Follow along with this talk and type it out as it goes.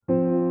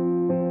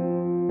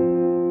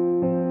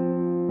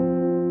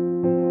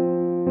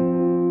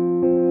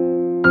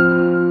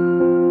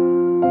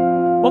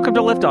Welcome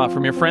to Liftoff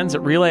from your friends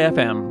at Relay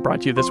FM,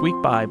 brought to you this week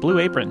by Blue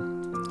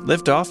Apron.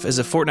 Liftoff is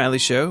a fortnightly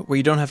show where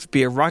you don't have to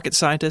be a rocket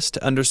scientist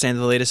to understand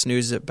the latest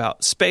news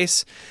about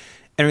space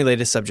and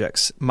related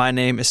subjects. My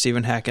name is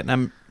Stephen Hackett, and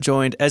I'm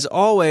joined, as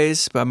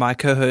always, by my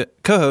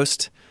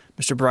co-host,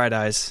 Mr. Bright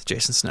Eyes,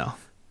 Jason Snell.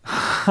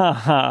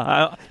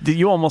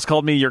 You almost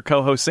called me your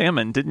co-host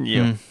Salmon, didn't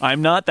you?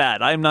 I'm not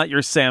that. I'm not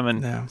your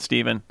Salmon, no.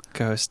 Stephen.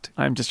 Co-host.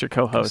 I'm just your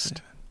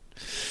co-host.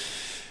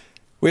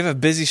 We have a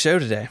busy show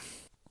today.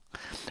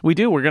 We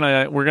do. We're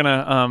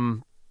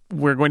going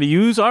to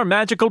use our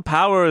magical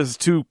powers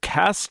to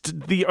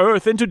cast the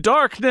Earth into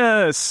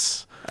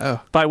darkness. Oh.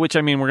 By which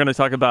I mean we're going to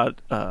talk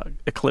about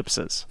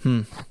eclipses.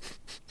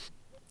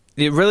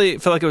 It really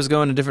felt like it was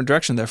going a different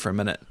direction there for a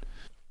minute.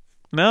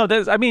 No,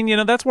 that's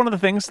one of the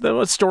things. There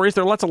are stories.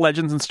 There are lots of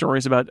legends and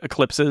stories about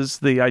eclipses.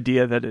 The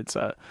idea that it's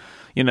a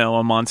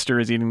monster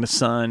is eating the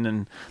sun,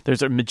 and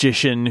there's a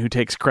magician who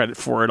takes credit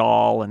for it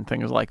all, and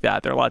things like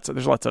that. There's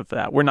lots of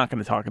that. We're not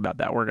going to talk about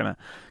that.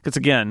 Because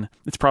again,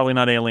 it's probably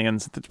not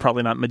aliens. It's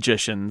probably not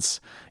magicians.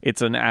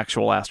 It's an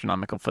actual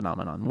astronomical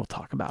phenomenon. We'll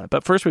talk about it.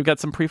 But first, we've got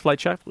some pre-flight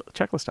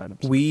checklist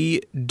items.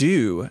 We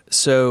do.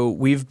 So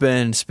we've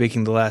been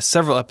speaking the last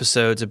several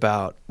episodes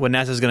about what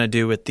NASA's going to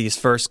do with these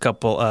first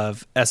couple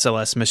of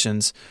SLS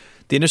missions.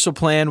 The initial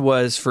plan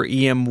was for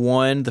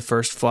EM-1, the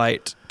first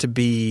flight, to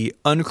be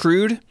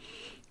uncrewed,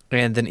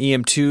 and then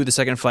EM-2, the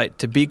second flight,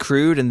 to be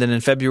crewed. And then in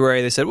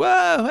February, they said,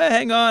 whoa, hey,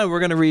 hang on, we're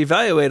going to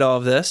reevaluate all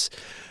of this.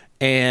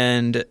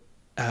 And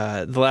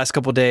the last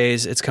couple of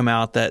days, it's come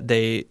out that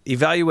they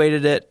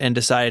evaluated it and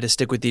decided to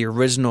stick with the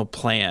original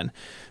plan.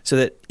 So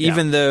that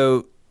even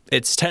though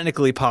it's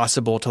technically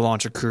possible to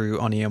launch a crew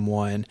on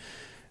EM-1,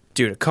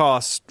 due to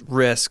cost,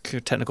 risk,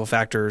 technical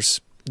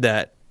factors,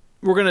 that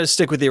we're going to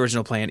stick with the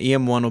original plan.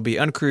 EM-1 will be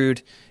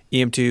uncrewed.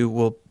 EM-2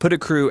 will put a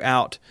crew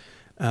out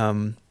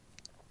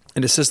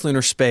into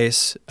cislunar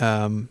space,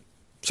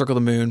 circle the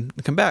moon,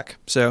 and come back.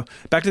 So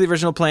back to the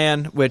original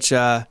plan, which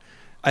I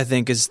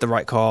think is the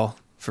right call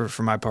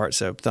for my part.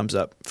 So thumbs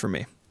up for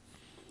me.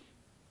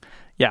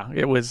 Yeah,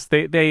 it was.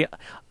 They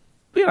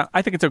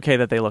I think it's okay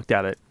that they looked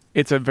at it.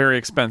 It's a very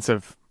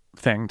expensive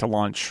thing to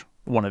launch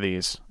one of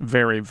these.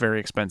 Very,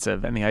 very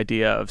expensive. And the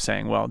idea of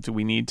saying, well, do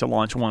we need to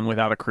launch one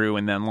without a crew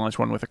and then launch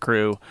one with a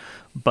crew?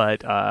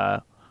 But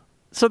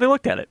so they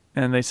looked at it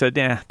and they said,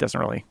 it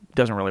doesn't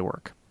really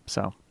work.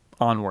 So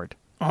onward.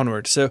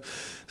 So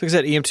like I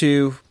said,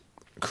 EM-2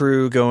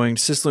 crew going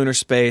to cislunar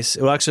space.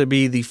 It will actually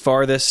be the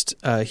farthest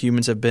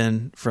humans have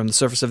been from the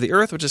surface of the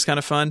Earth, which is kind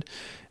of fun.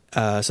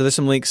 So there's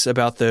some links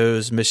about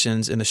those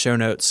missions in the show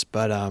notes,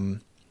 but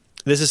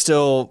this is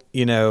still,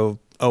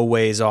 a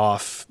ways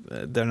off.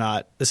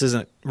 This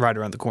isn't right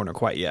around the corner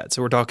quite yet.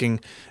 So we're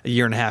talking a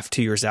year and a half,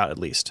 2 years out at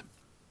least.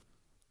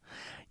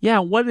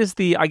 Yeah,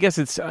 I guess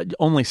it's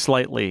only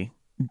slightly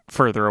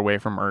further away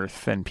from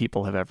Earth than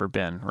people have ever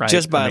been, right?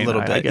 Just by a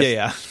little bit.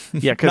 Yeah.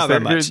 Yeah,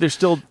 because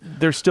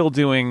they're still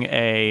doing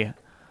a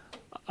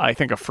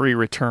free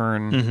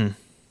return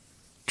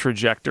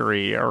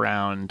trajectory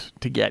around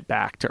to get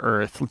back to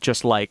Earth,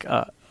 just like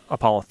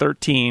Apollo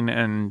 13,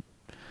 and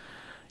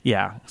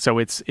so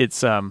it's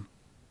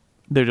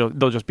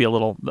they'll just be a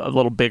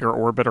little bigger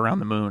orbit around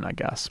the moon, I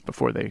guess,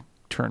 before they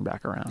turn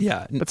back around.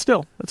 Yeah, but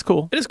still, it's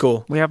cool. It is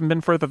cool. We haven't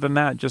been further than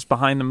that. Just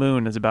behind the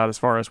moon is about as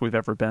far as we've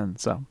ever been.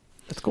 So.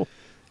 That's cool.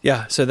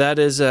 Yeah, so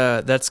that's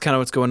kind of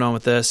what's going on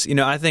with this.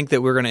 I think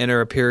that we're going to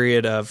enter a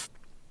period of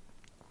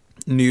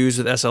news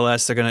with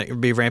SLS. They're going to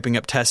be ramping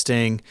up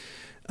testing,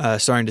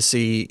 starting to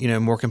see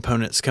more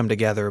components come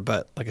together.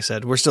 But like I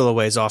said, we're still a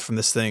ways off from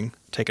this thing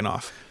taking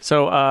off.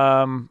 So,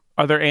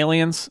 are there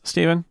aliens,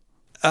 Stephen?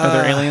 Are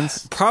there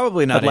aliens?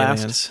 Probably not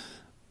aliens.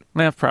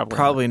 Yeah,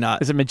 probably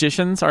not. Is it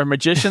magicians? Are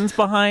magicians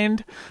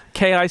behind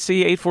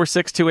KIC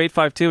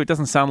 8462852? It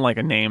doesn't sound like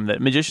a name that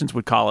magicians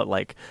would call it,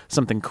 like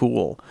something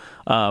cool.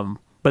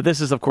 But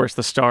this is, of course,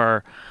 the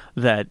star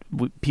that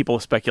people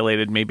have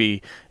speculated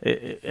maybe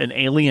an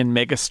alien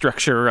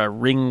megastructure, a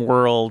ring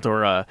world,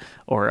 or a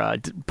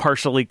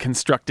partially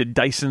constructed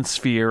Dyson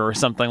sphere, or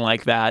something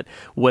like that,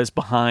 was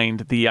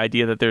behind the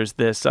idea that there's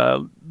this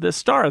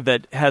star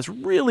that has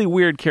really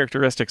weird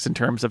characteristics in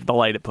terms of the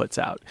light it puts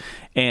out,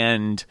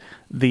 and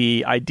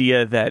the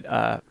idea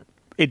that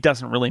it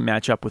doesn't really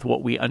match up with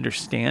what we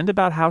understand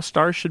about how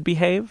stars should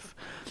behave,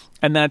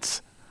 and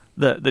that's.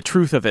 The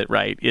truth of it,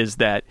 right, is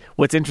that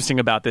what's interesting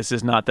about this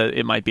is not that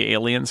it might be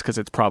aliens, because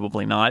it's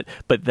probably not,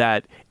 but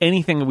that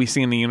anything that we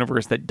see in the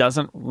universe that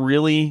doesn't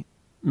really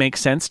make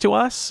sense to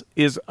us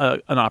is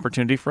an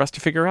opportunity for us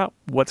to figure out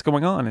what's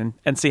going on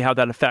and see how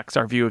that affects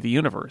our view of the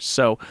universe.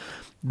 So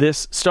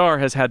this star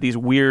has had these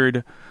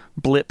weird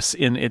blips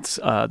in its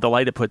the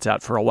light it puts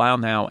out for a while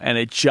now, and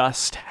it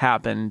just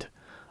happened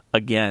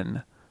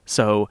again.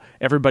 So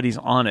everybody's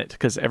on it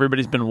because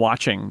everybody's been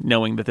watching,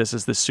 knowing that this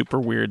is this super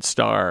weird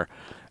star.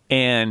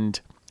 And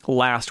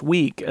last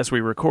week, as we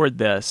record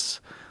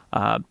this,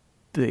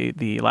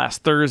 the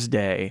last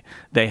Thursday,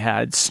 they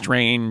had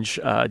strange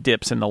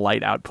dips in the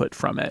light output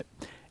from it,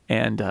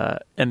 and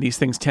these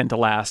things tend to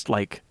last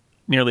like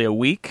nearly a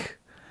week,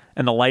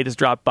 and the light has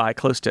dropped by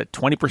close to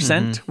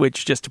 20%,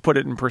 which, just to put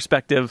it in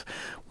perspective,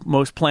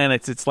 most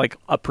planets it's like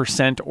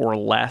 1% or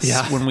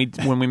less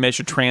when we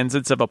measure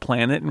transits of a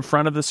planet in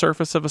front of the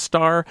surface of a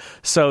star.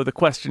 So the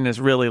question is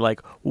really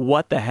like,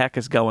 what the heck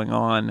is going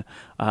on?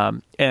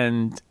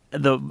 And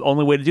the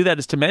only way to do that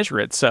is to measure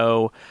it.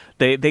 So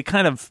they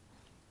kind of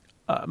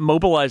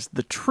mobilized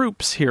the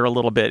troops here a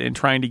little bit in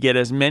trying to get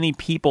as many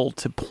people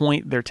to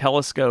point their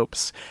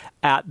telescopes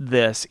at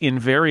this in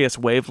various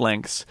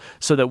wavelengths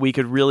so that we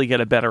could really get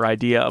a better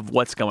idea of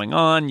what's going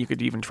on. You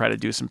could even try to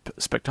do some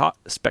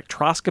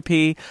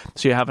spectroscopy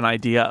so you have an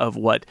idea of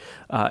what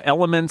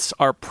elements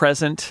are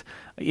present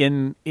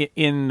in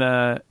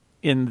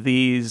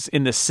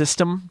this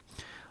system.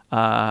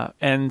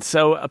 And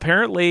so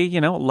apparently,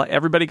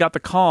 everybody got the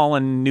call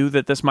and knew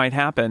that this might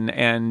happen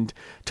and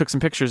took some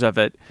pictures of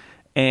it.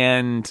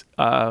 And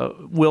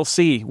we'll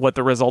see what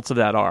the results of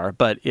that are.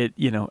 But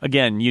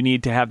again, you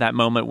need to have that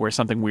moment where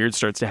something weird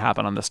starts to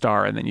happen on the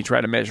star, and then you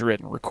try to measure it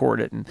and record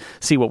it and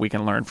see what we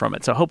can learn from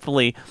it. So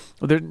hopefully,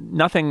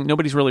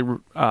 nobody's really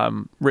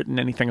written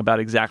anything about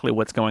exactly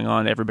what's going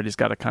on. Everybody's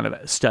got to kind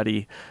of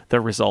study the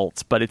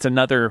results. But it's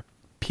another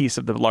piece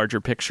of the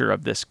larger picture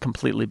of this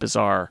completely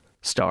bizarre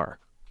star.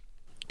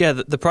 Yeah,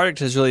 the project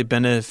has really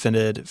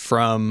benefited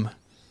from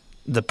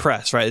the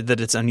press, right? That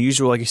it's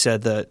unusual, like you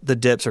said, the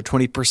dips are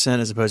 20%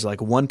 as opposed to like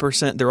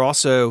 1%. They're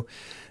also,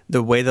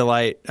 the way the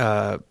light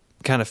kind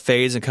of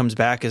fades and comes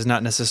back is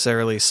not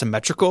necessarily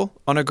symmetrical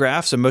on a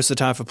graph. So most of the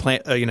time,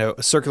 if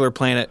a circular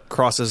planet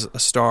crosses a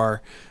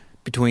star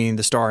between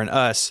the star and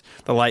us,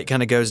 the light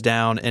kind of goes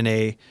down in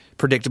a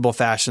predictable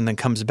fashion, then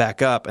comes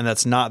back up, and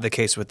that's not the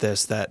case with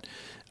this. That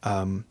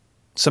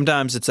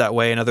sometimes it's that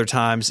way, and other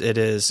times it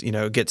is,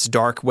 it gets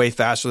dark way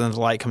faster than the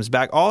light comes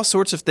back. All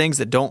sorts of things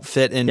that don't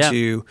fit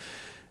into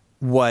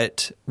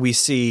what we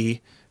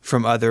see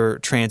from other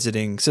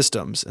transiting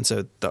systems. And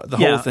so the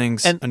whole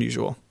thing's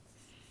unusual.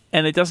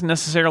 And it doesn't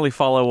necessarily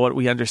follow what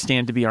we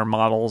understand to be our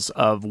models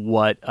of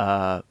what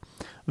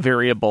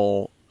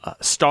variable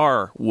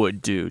star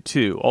would do,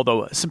 too.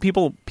 Although some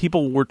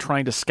people were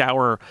trying to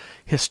scour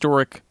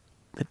historic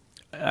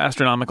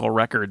astronomical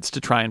records to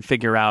try and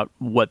figure out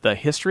what the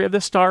history of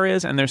this star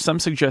is, and there's some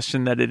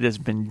suggestion that it has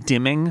been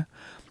dimming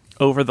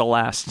over the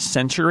last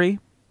century.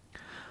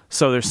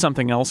 So there's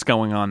something else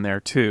going on there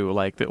too,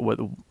 like that.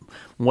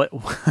 What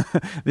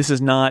this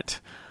is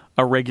not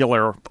a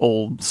regular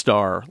old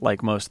star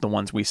like most of the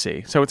ones we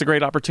see. So it's a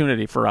great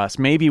opportunity for us.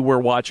 Maybe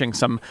we're watching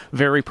some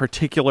very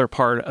particular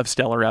part of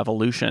stellar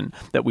evolution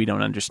that we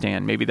don't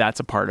understand. Maybe that's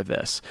a part of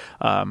this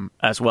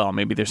as well.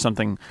 Maybe there's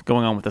something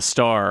going on with the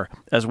star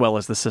as well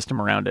as the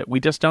system around it. We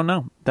just don't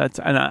know.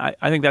 I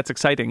think that's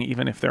exciting,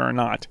 even if there are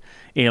not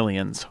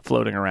aliens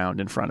floating around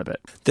in front of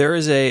it. There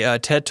is a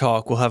TED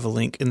Talk, we'll have a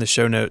link in the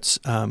show notes,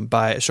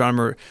 by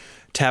astronomer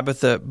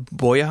Tabitha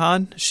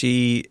Boyahan.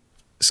 She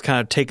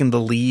kind of taken the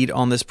lead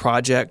on this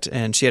project,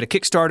 and she had a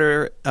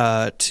Kickstarter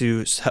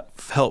to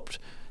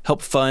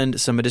help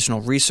fund some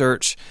additional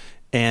research,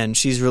 and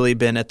she's really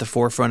been at the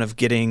forefront of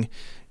getting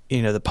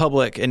the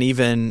public and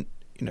even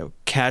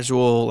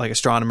casual like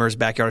astronomers,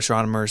 backyard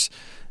astronomers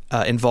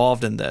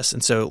involved in this.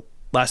 And so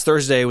last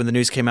Thursday, when the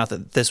news came out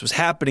that this was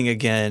happening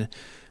again,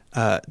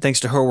 thanks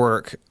to her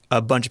work,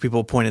 a bunch of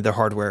people pointed their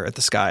hardware at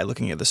the sky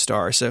looking at the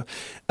star. So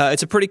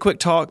it's a pretty quick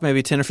talk,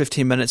 maybe 10 or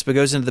 15 minutes, but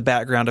goes into the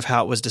background of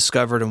how it was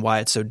discovered and why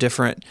it's so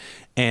different.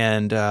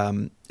 And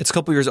it's a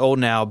couple years old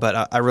now,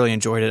 but I really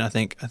enjoyed it. I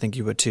think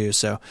you would too.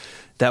 So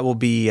that'll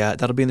be in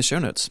the show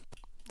notes.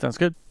 Sounds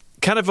good.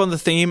 Kind of on the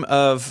theme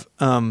of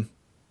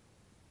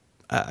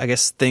I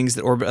guess things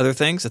that orbit other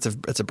things.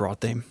 That's a broad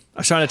theme. I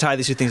was trying to tie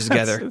these two things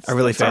together. I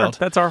really failed.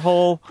 That's our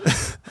whole thing.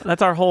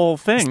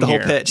 It's the whole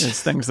pitch.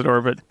 It's things that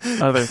orbit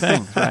other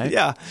things, right?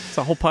 Yeah. It's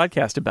a whole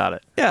podcast about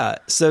it. Yeah.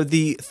 So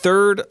the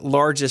third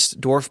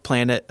largest dwarf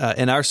planet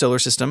in our solar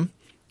system.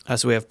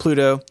 So we have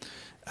Pluto,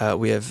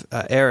 we have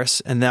Eris,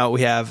 and now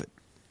we have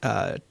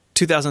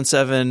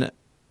 2007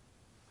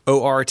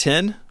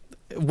 OR10.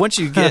 Once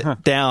you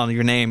get down,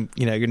 your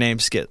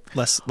names get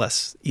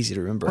less easy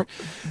to remember.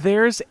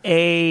 There's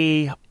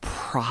a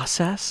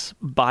process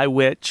by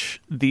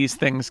which these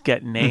things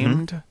get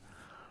named.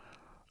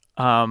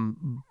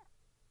 And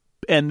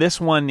this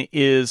one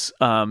is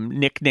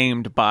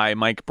nicknamed by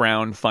Mike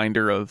Brown,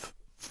 finder of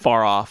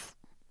far-off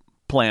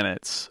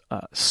planets,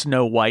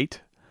 Snow White,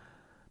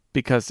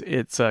 because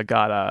it's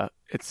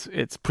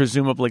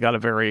presumably got a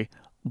very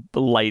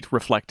light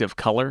reflective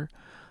color,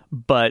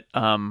 but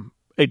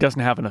it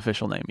doesn't have an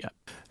official name yet.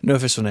 No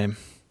official name.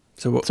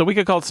 So we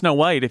could call it Snow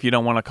White if you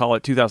don't want to call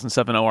it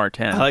 2007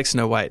 OR10. I like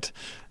Snow White.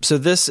 So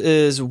this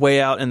is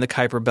way out in the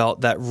Kuiper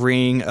Belt, that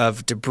ring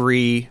of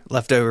debris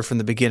left over from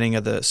the beginning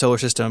of the solar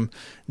system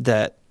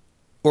that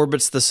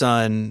orbits the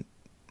sun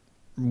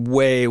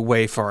way,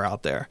 way far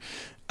out there.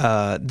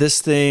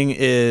 This thing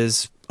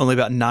is only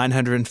about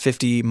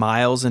 950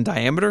 miles in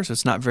diameter, so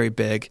it's not very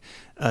big,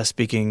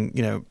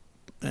 speaking,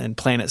 in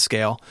planet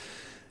scale.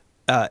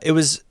 It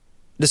was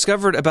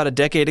discovered about a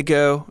decade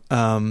ago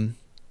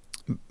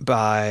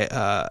by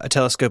a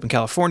telescope in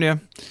California,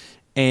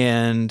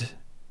 and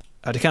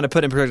to kind of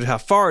put in perspective how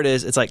far it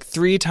is, it's like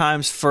 3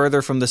 times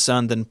further from the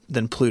sun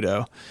than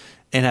Pluto,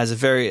 and has a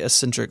very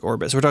eccentric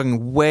orbit. So we're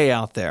talking way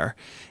out there.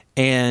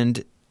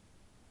 And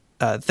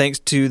thanks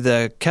to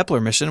the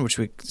Kepler mission, which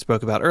we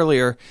spoke about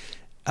earlier,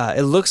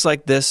 it looks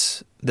like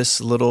this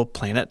little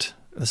planet,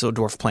 this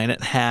little dwarf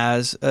planet,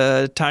 has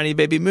a tiny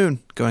baby moon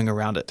going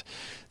around it.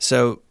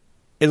 So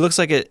it looks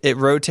like it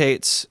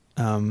rotates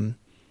on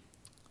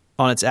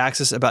its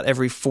axis about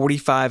every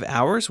 45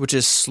 hours, which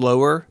is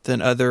slower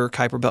than other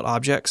Kuiper Belt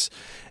objects.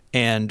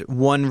 And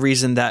one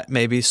reason that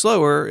may be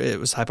slower, it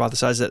was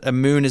hypothesized that a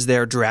moon is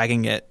there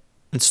dragging it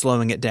and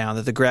slowing it down,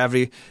 that the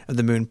gravity of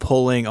the moon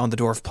pulling on the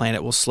dwarf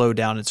planet will slow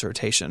down its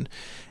rotation.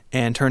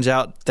 And turns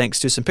out, thanks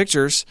to some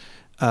pictures,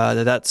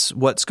 that's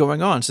what's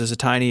going on. So there's a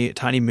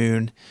tiny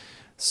moon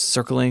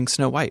circling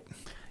Snow White.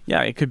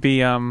 Yeah, it could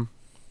be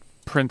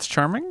Prince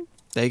Charming.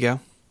 There you go.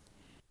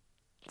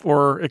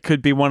 Or it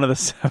could be one of the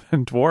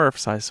 7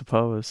 dwarfs, I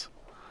suppose.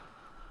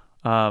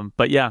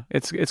 But yeah,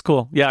 it's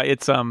cool. Yeah,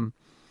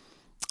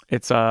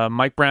 it's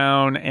Mike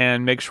Brown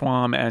and Meg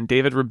Schwamm and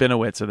David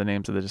Rabinowitz are the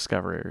names of the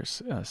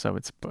discoverers. So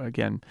it's,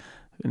 again,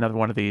 another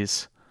one of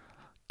these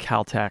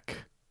Caltech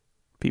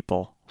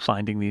people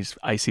finding these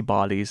icy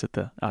bodies at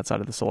the outside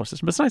of the solar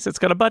system. It's nice. It's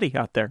got a buddy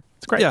out there.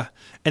 It's great. Yeah,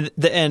 and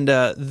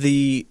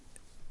the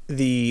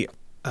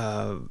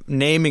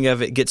naming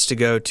of it gets to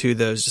go to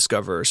those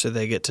discoverers, so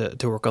they get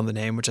to work on the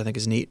name, which I think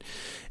is neat.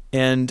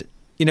 And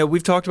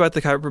we've talked about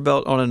the Kuiper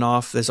Belt on and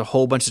off. There's a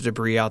whole bunch of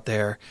debris out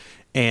there.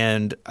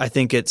 And I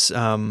think it's,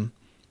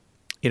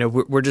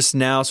 we're just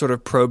now sort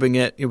of probing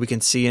it. We can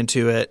see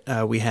into it.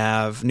 We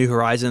have New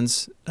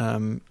Horizons.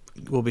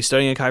 We'll be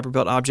studying a Kuiper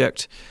Belt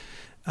object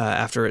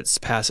after its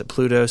pass at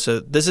Pluto. So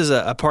this is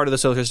a part of the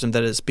solar system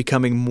that is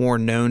becoming more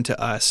known to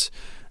us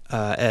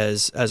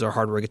as our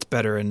hardware gets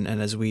better and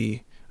as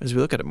we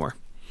look at it more.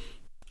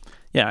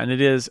 Yeah, and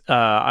it is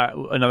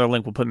another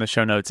link we'll put in the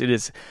show notes. It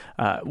is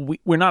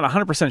we're not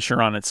 100%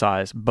 sure on its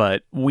size,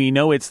 but we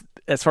know it's,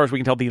 as far as we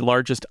can tell, the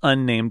largest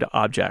unnamed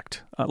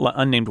object,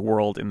 unnamed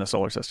world in the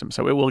solar system.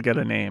 So it will get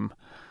a name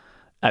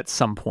at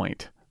some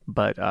point,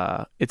 but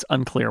it's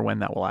unclear when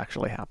that will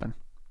actually happen.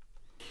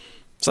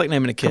 It's like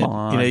naming a kid.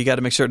 You got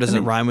to make sure it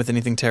doesn't rhyme with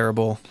anything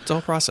terrible. It's a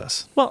whole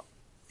process. Well,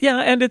 yeah,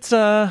 and it's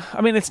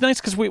it's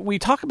nice because we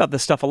talk about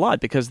this stuff a lot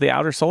because the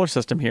outer solar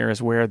system here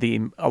is where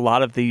a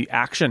lot of the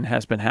action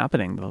has been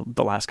happening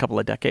the last couple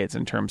of decades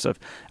in terms of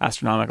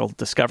astronomical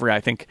discovery. I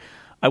think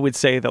I would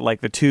say that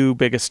like the 2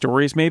 biggest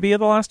stories maybe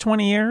of the last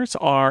 20 years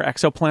are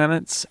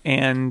exoplanets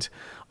and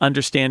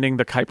understanding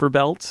the Kuiper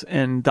Belt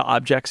and the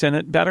objects in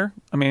it better.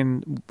 I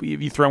mean,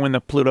 you throw in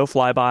the Pluto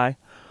flyby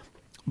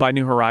by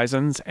New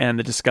Horizons and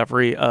the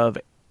discovery of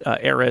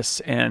Eris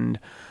and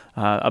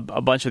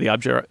a bunch of the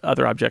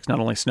other objects, not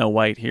only Snow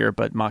White here,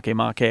 but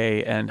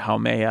Makemake and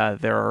Haumea.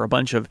 There are a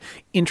bunch of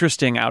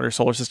interesting outer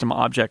solar system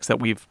objects that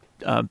we've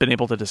been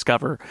able to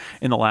discover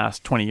in the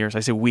last 20 years.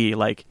 I say we,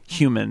 like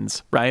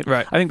humans, right?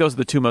 Right. I think those are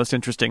the 2 most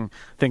interesting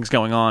things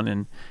going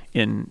on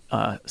in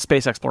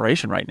space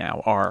exploration right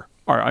now are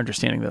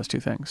understanding those 2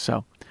 things.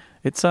 So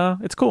it's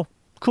cool.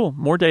 Cool,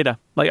 more data.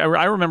 Like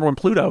I remember when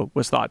Pluto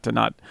was thought to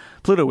not.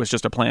 Pluto was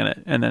just a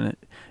planet, and then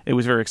it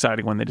was very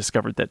exciting when they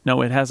discovered that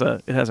no, it has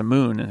a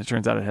moon, and it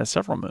turns out it has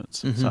several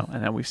moons. Mm-hmm. So,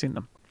 and now we've seen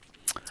them.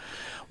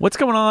 What's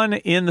going on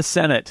in the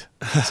Senate,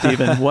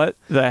 Stephen? What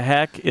the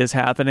heck is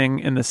happening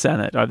in the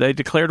Senate? Are they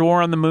declared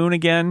war on the moon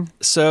again?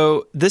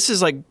 So this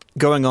is like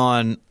going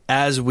on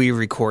as we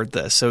record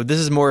this. So this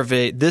is more of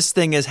this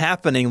thing is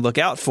happening. Look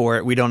out for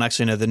it. We don't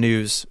actually know the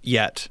news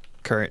yet.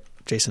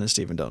 Jason and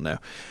Stephen don't know.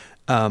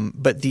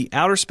 But the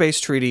Outer Space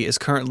Treaty is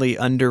currently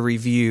under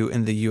review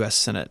in the U.S.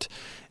 Senate.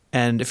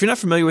 And if you're not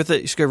familiar with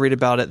it, you should go read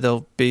about it.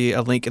 There'll be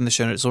a link in the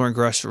show notes. Lauren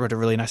Grush wrote a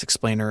really nice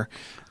explainer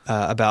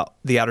about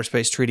the Outer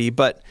Space Treaty.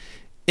 But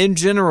in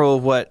general,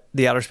 what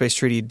the Outer Space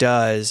Treaty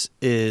does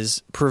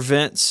is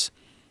prevents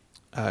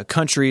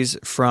countries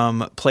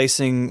from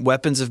placing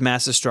weapons of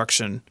mass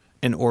destruction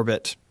in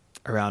orbit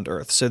around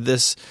Earth. So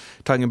this,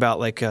 talking about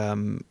like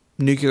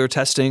nuclear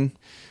testing,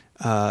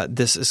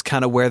 this is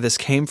kind of where this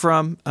came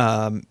from.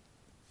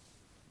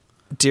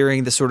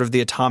 During the sort of the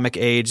atomic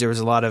age, there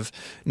was a lot of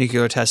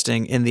nuclear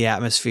testing in the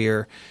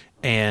atmosphere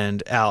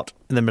and out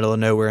in the middle of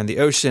nowhere in the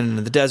ocean and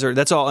in the desert.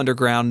 That's all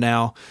underground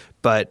now,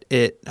 but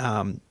it...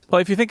 well,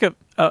 if you think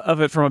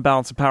of it from a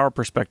balance of power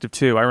perspective,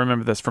 too, I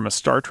remember this from a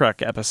Star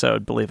Trek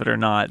episode, believe it or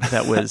not,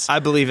 that was... I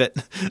believe it.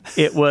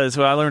 It was...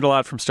 Well, I learned a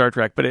lot from Star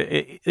Trek, but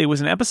it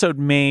was an episode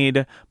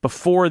made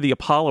before the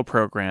Apollo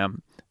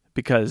program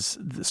because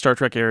Star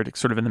Trek aired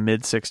sort of in the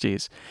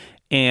mid-'60s,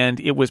 and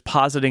it was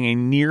positing a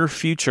near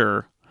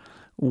future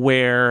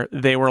where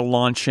they were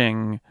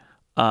launching,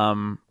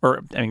 not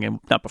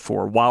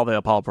before, while the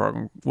Apollo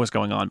program was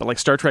going on, but like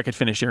Star Trek had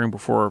finished airing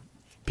before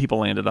people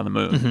landed on the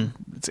moon.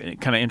 Mm-hmm. It's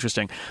kind of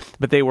interesting.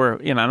 But they were,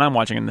 and I'm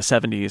watching in the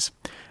 70s,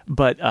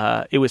 but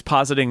it was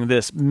positing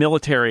this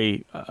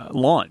military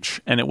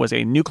launch, and it was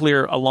a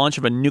launch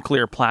of a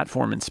nuclear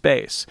platform in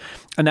space.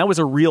 And that was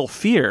a real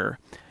fear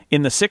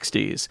in the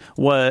 60s.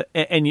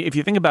 And if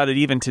you think about it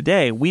even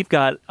today, we've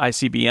got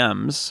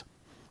ICBMs,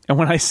 And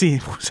when I say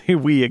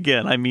we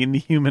again, I mean the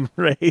human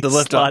race. The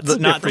Liftoff,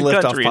 not the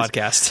Liftoff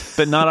podcast.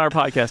 But not our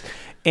podcast.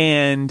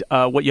 And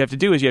what you have to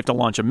do is you have to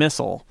launch a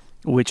missile,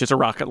 which is a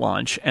rocket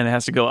launch, and it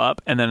has to go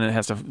up, and then it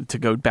has to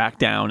go back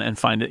down and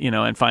find it,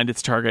 and find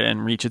its target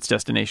and reach its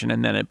destination,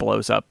 and then it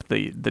blows up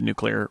the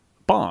nuclear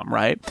bomb,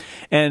 right?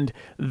 And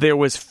there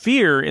was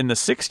fear in the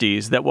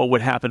 60s that what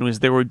would happen was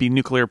there would be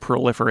nuclear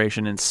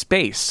proliferation in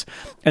space.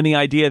 And the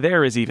idea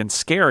there is even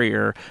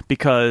scarier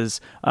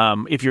because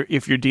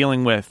if you're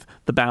dealing with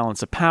the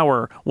balance of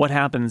power, what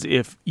happens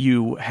if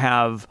you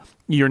have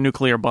your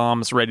nuclear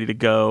bombs ready to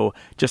go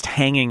just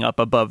hanging up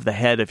above the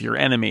head of your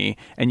enemy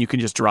and you can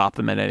just drop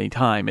them at any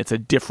time? It's a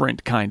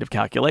different kind of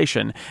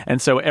calculation.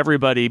 And so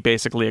everybody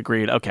basically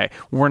agreed, okay,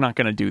 we're not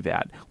going to do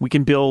that.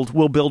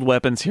 We'll build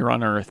weapons here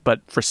on Earth,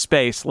 but for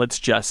space, let's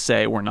just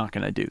say we're not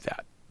going to do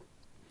that.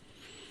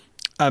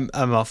 I'm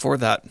all for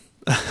that.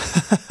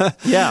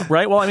 Yeah,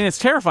 right. Well, I mean, it's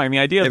terrifying. The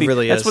idea of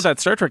really that's is. what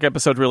that Star Trek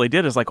episode really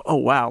did is like, oh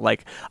wow,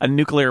 like a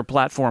nuclear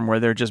platform where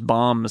there are just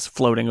bombs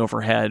floating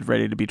overhead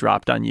ready to be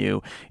dropped on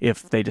you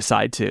if they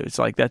decide to. It's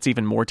like that's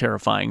even more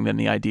terrifying than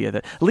the idea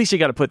that at least you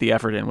got to put the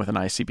effort in with an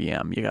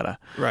ICBM. You got to,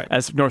 right,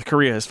 as North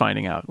Korea is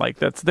finding out, like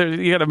that's there.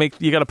 You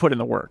got to put in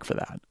the work for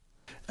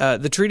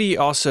that. The treaty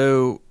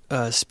also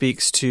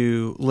speaks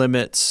to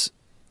limits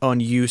on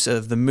use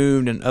of the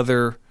moon and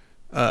other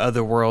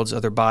worlds,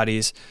 other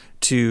bodies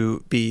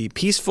to be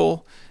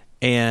peaceful,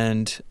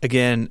 and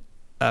again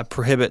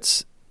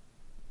prohibits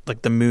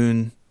like the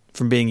moon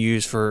from being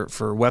used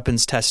for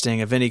weapons testing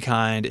of any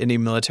kind, any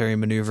military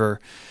maneuver,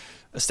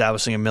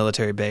 establishing a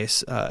military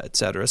base,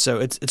 etc. So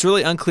it's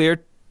really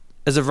unclear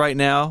as of right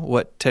now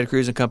what Ted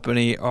Cruz and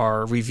company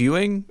are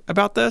reviewing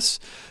about this,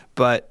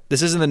 but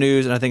this is in the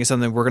news, and I think it's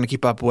something we're going to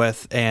keep up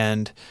with,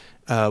 and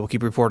we'll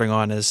keep reporting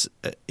on as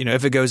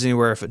if it goes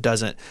anywhere, if it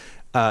doesn't.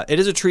 It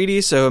is a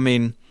treaty, so I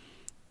mean,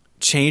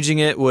 changing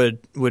it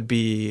would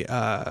be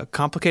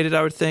complicated,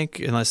 I would think,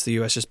 unless the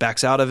U.S. just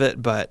backs out of it.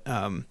 But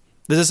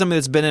this is something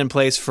that's been in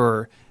place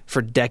for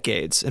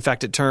decades. In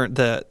fact,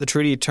 the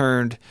treaty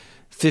turned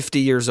 50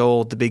 years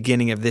old the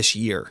beginning of this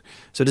year,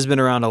 so it has been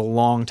around a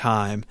long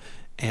time,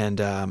 and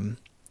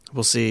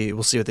we'll see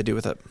what they do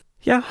with it.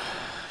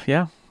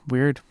 Yeah,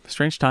 weird,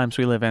 strange times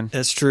we live in.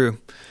 That's true.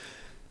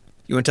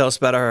 You want to tell us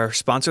about our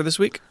sponsor this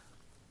week?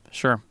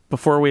 Sure.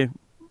 Before we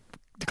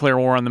declare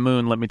war on the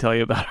moon, let me tell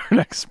you about our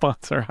next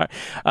sponsor.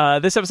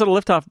 This episode of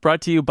Liftoff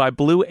brought to you by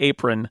Blue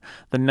Apron,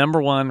 the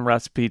 #1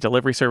 recipe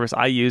delivery service.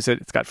 I use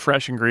it. It's got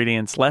fresh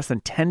ingredients, less than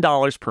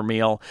 $10 per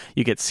meal.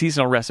 You get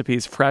seasonal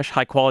recipes, fresh,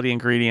 high-quality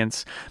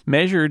ingredients,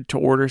 measured to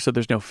order so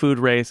there's no food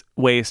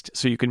waste,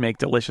 so you can make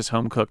delicious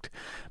home-cooked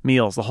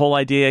meals. The whole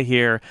idea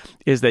here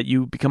is that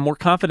you become more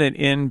confident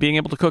in being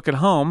able to cook at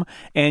home,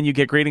 and you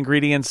get great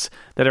ingredients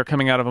that are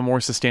coming out of a more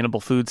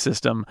sustainable food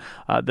system.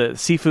 The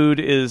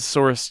seafood is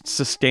sourced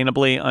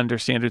sustainably under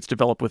standards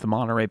developed with the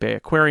Monterey Bay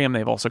Aquarium.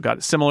 They've also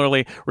got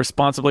similarly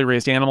responsibly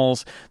raised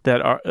animals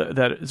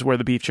that is where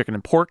the beef, chicken,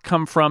 and pork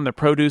come from. The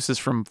produce is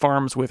from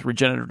farms with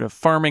regenerative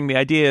farming. The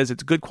idea is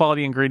it's good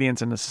quality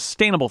ingredients in a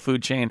sustainable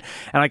food chain.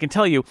 And I can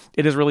tell you,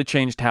 it has really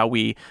changed how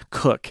we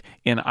cook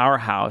in our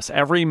house.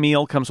 Every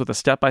meal comes with a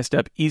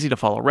step-by-step,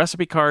 easy-to-follow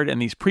recipe card,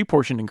 and these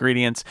pre-portioned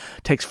ingredients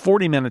takes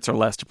 40 minutes or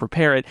less to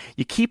prepare it.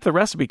 You keep the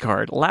recipe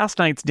card. Last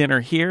night's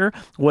dinner here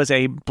was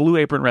a Blue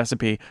Apron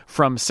recipe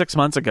from 6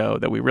 months ago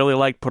that we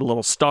really liked, put a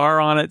little star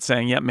on it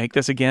saying, yep, make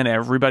this again.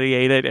 Everybody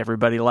ate it.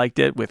 Everybody liked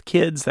it. With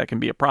kids, that can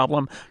be a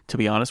problem. To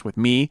be honest, with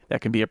me,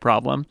 that can be a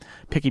problem.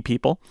 Picky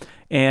people.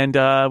 And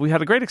we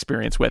had a great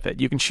experience with it.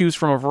 You can choose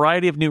from a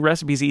variety of new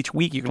recipes each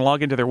week. You can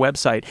log into their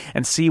website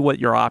and see what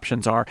your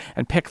options are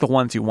and pick the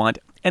ones you want.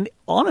 And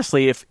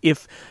honestly,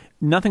 if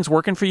nothing's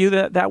working for you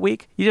that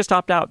week, you just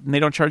opt out, and they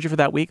don't charge you for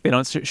that week. They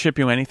don't ship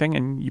you anything,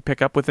 and you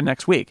pick up with the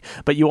next week.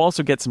 But you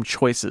also get some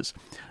choices,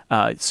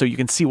 so you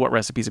can see what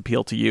recipes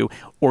appeal to you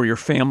or your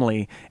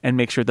family and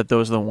make sure that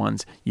those are the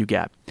ones you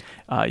get.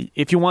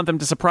 If you want them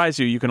to surprise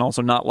you, you can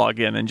also not log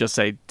in and just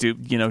say,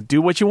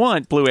 do what you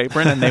want, Blue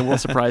Apron, and they will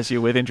surprise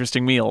you with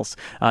interesting meals.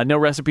 No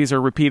recipes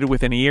are repeated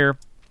within a year.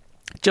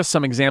 Just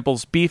some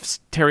examples: beef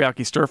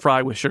teriyaki stir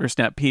fry with sugar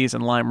snap peas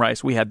and lime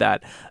rice. We had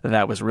that.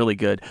 That was really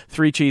good.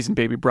 3 cheese and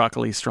baby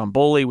broccoli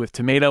stromboli with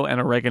tomato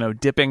and oregano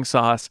dipping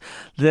sauce.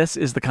 This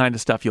is the kind of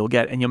stuff you'll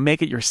get, and you'll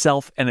make it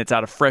yourself, and it's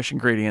out of fresh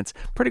ingredients.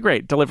 Pretty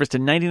great. Delivers to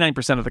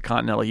 99% of the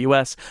continental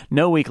U.S.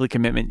 No weekly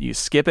commitment. You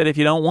skip it if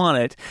you don't want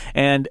it,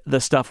 and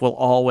the stuff will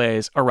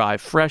always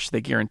arrive fresh.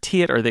 They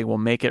guarantee it, or they will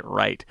make it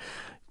right.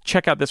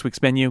 Check out this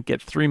week's menu.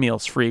 Get 3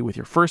 meals free with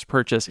your first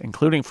purchase,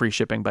 including free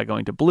shipping, by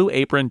going to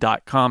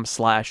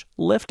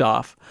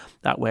blueapron.com/liftoff.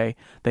 That way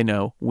they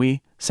know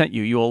we sent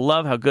you. You will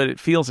love how good it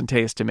feels and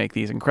tastes to make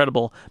these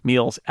incredible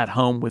meals at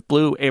home with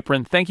Blue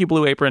Apron. Thank you,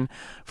 Blue Apron,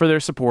 for their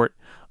support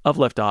of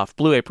Liftoff.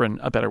 Blue Apron,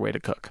 a better way to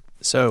cook.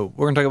 So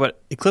we're going to talk about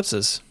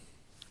eclipses.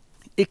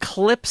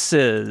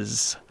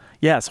 Eclipses.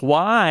 Yes.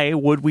 Why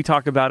would we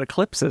talk about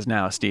eclipses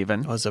now,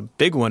 Stephen? Well, there's a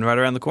big one right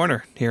around the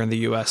corner here in the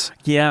U.S.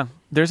 Yeah,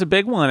 there's a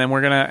big one, and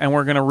we're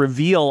gonna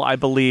reveal, I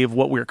believe,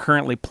 what we're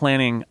currently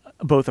planning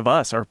both of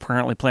us are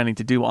apparently planning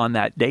to do on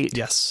that date.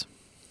 Yes.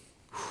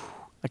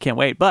 I can't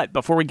wait. But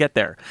before we get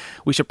there,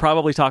 we should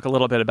probably talk a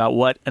little bit about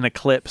what an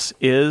eclipse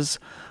is.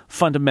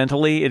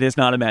 Fundamentally, it is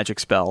not a magic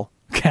spell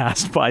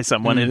cast by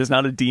someone. It is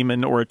not a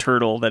demon or a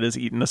turtle that has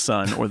eaten the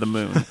sun or the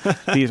moon.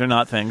 These are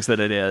not things that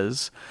it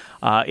is.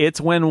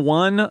 It's when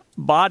one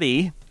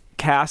body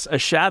casts a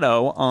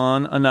shadow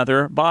on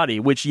another body,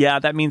 which,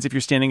 that means if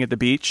you're standing at the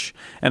beach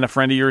and a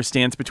friend of yours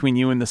stands between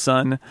you and the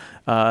sun,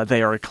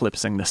 they are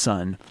eclipsing the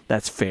sun.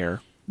 That's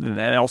fair.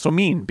 That also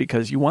mean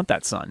because you want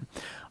that sun.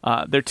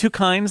 There are two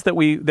kinds that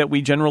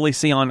we generally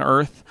see on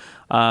Earth,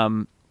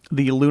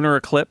 the lunar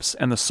eclipse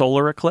and the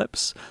solar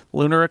eclipse.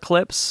 Lunar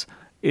eclipse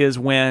is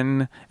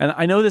when, and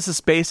I know this is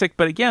basic,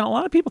 but again, a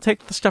lot of people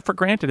take the stuff for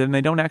granted and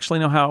they don't actually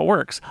know how it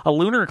works. A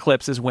lunar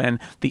eclipse is when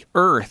the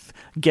Earth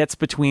gets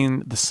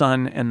between the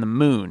sun and the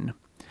moon,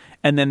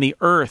 and then the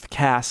Earth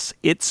casts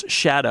its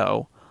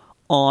shadow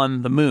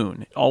on the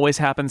moon. It always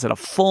happens at a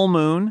full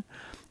moon.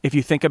 If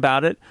you think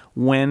about it,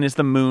 when is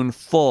the moon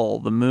full?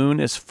 The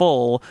moon is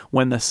full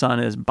when the sun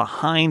is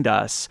behind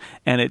us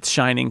and it's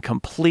shining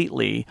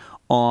completely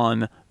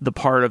on the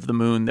part of the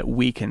moon that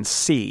we can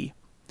see.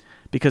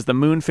 Because the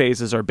moon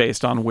phases are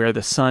based on where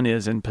the sun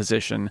is in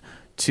position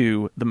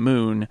to the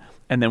moon,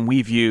 and then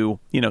we view,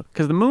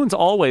 because the moon's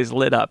always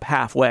lit up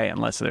halfway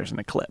unless there's an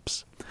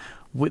eclipse.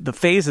 The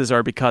phases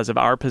are because of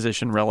our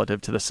position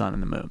relative to the sun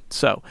and the moon.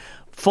 So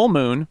full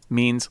moon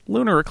means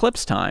lunar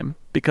eclipse time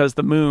because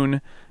the moon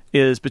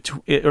is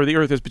or the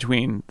Earth is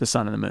between the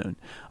sun and the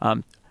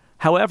moon.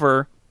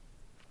 However,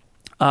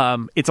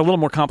 it's a little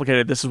more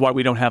complicated. This is why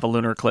we don't have a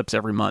lunar eclipse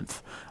every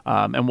month,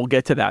 and we'll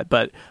get to that.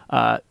 But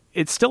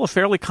it's still a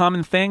fairly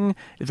common thing.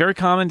 It's very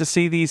common to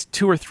see these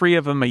 2 or 3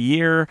 of them a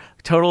year.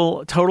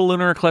 Total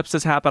lunar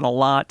eclipses happen a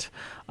lot.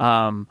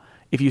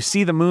 If you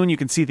see the moon, you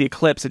can see the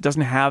eclipse. It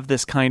doesn't have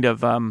this kind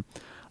of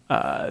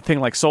thing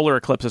like solar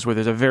eclipses where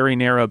there's a very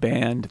narrow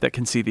band that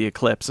can see the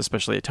eclipse,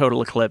 especially a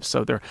total eclipse.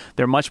 So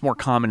they're much more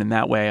common in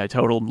that way. A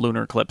total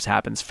lunar eclipse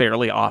happens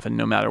fairly often,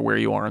 no matter where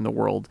you are in the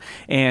world,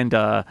 and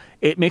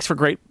it makes for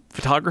great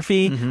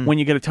photography. When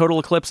you get a total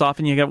eclipse,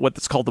 often you get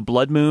what's called the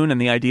blood moon,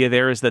 and the idea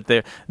there is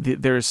that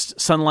there's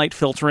sunlight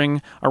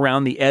filtering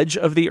around the edge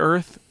of the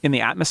Earth in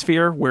the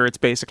atmosphere where it's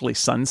basically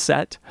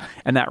sunset,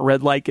 and that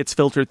red light gets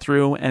filtered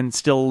through and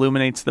still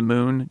illuminates the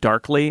moon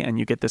darkly, and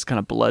you get this kind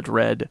of blood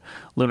red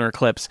lunar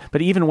eclipse.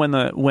 But even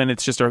when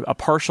it's just a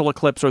partial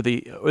eclipse or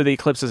the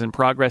eclipse is in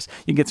progress,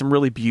 you can get some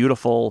really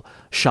beautiful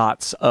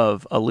shots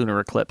of a lunar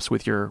eclipse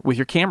with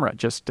your camera,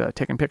 just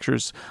taking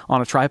pictures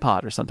on a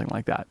tripod or something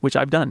like that, which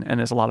I've done,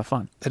 and is a lot of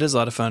fun. It is a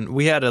lot of fun.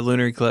 We had a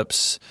lunar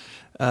eclipse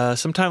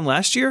sometime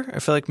last year. I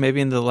feel like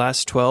maybe in the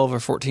last 12 or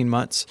 14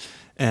 months,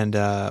 and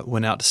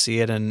went out to see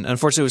it. And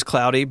unfortunately, it was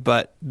cloudy,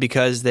 but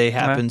because they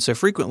happen so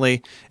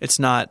frequently, it's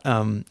not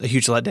a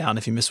huge letdown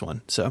if you miss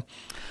one. So,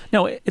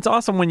 no, it's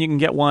awesome when you can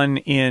get one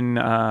in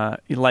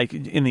like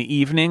in the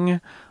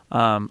evening.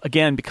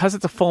 Again, because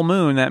it's a full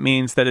moon, that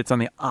means that it's on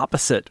the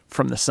opposite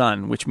from the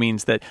sun, which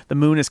means that the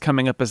moon is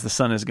coming up as the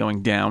sun is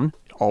going down.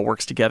 All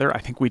works together. I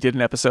think we did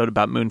an episode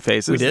about moon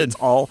phases. We did.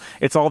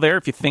 It's all there.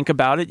 If you think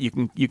about it, you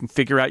can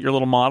figure out your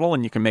little model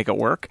and you can make it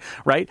work,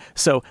 right?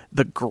 So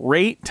the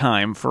great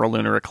time for a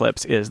lunar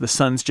eclipse is the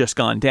sun's just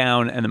gone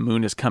down and the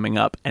moon is coming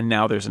up, and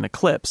now there's an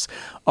eclipse.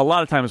 A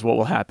lot of times what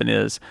will happen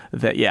is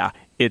that,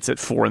 it's at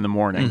 4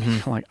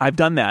 a.m. Like, I've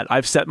done that.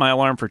 I've set my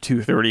alarm for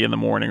 2:30 in the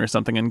morning or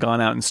something and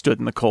gone out and stood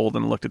in the cold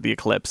and looked at the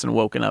eclipse and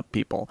woken up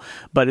people.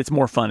 But it's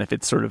more fun if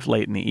it's sort of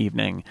late in the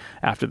evening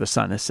after the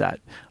sun is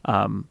set.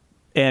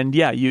 And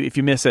if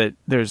you miss it,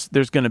 there's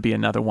going to be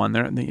another one.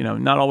 There,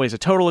 not always a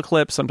total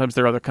eclipse. Sometimes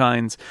there are other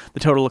kinds.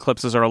 The total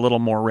eclipses are a little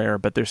more rare,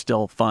 but they're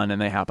still fun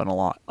and they happen a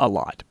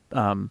lot.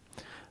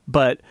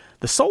 But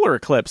the solar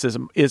eclipse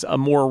is a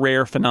more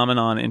rare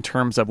phenomenon in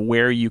terms of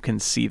where you can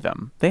see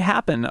them. They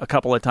happen a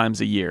couple of times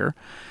a year.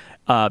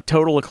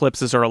 Total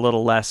eclipses are a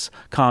little less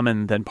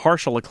common than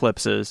partial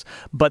eclipses,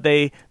 but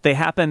they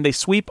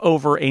sweep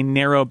over a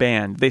narrow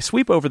band. They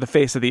sweep over the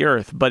face of the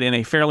Earth, but in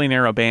a fairly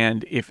narrow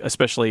band,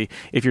 especially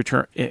if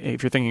you're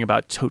thinking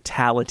about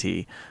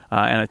totality,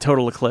 and a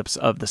total eclipse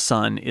of the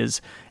sun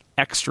is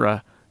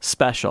extra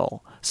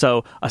special.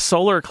 So a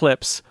solar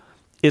eclipse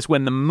is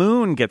when the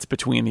moon gets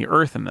between the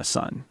Earth and the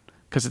sun,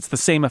 because it's the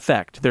same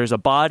effect. There's a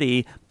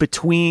body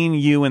between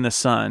you and the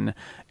sun,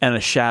 and a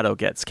shadow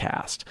gets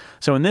cast.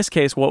 So in this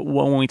case,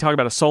 when we talk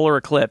about a solar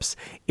eclipse,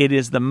 it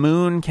is the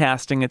moon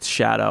casting its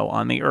shadow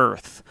on the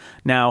Earth.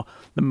 Now,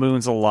 the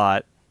moon's a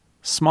lot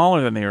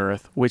smaller than the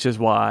Earth, which is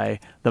why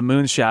the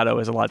moon's shadow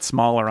is a lot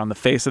smaller on the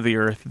face of the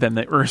Earth than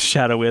the Earth's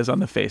shadow is on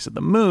the face of the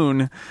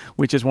moon,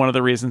 which is one of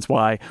the reasons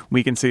why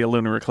we can see a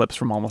lunar eclipse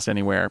from almost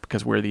anywhere,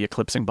 because we're the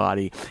eclipsing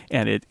body,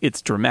 and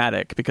it's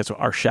dramatic because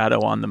our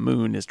shadow on the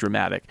moon is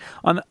dramatic.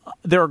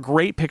 There are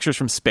great pictures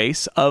from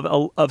space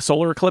of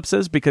solar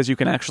eclipses because you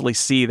can actually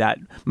see that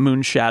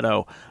moon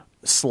shadow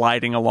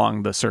sliding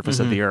along the surface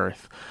of the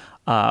Earth.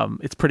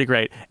 It's pretty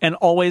great. And it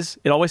always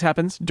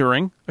happens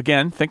during,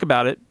 again, think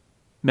about it,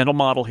 mental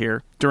model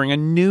here, during a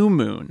new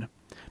moon,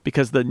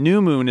 because the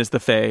new moon is the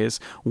phase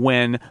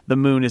when the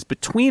moon is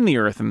between the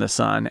Earth and the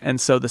sun, and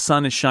so the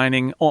sun is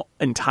shining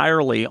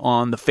entirely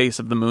on the face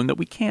of the moon that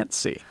we can't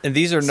see. And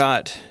these are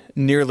not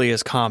nearly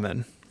as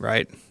common,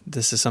 right?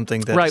 This is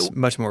something that's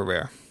much more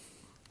rare.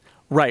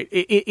 Right.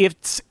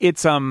 It's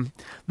the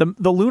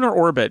lunar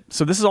orbit.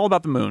 So this is all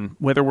about the moon,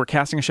 whether we're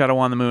casting a shadow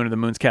on the moon or the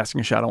moon's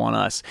casting a shadow on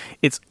us.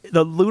 It's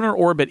the lunar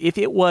orbit. If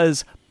it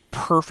was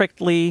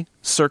perfectly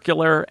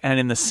circular and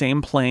in the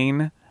same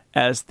plane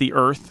as the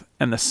Earth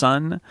and the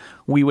sun,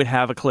 we would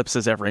have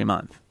eclipses every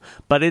month.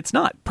 But it's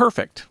not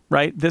perfect,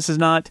 right? This is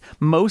not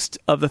most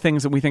of the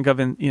things that we think of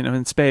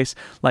in space.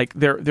 Like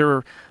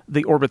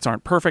the orbits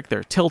aren't perfect.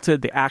 They're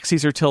tilted. The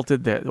axes are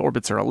tilted. The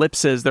orbits are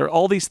ellipses. There are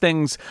all these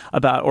things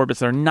about orbits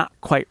that are not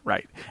quite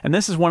right. And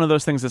this is one of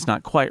those things that's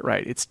not quite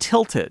right. It's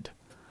tilted.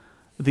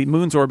 The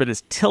moon's orbit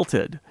is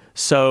tilted.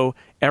 So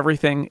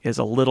everything is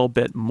a little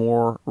bit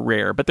more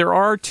rare. But there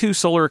are 2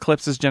 solar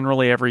eclipses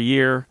generally every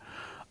year.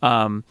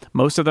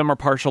 Most of them are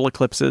partial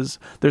eclipses.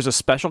 There's a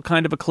special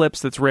kind of eclipse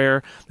that's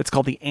rare that's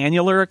called the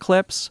annular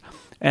eclipse,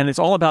 and it's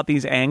all about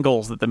these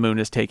angles that the moon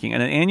is taking.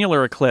 And an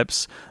annular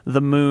eclipse, the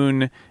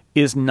moon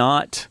is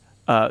not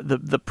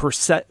the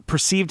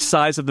perceived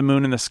size of the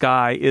moon in the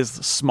sky is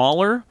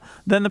smaller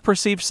than the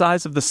perceived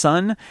size of the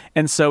sun,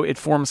 and so it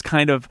forms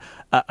kind of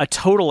a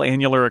total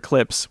annular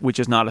eclipse, which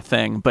is not a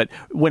thing. But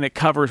when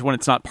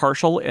it's not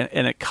partial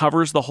and it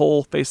covers the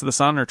whole face of the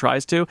sun or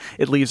tries to,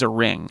 it leaves a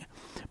ring,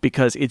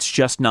 because it's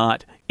just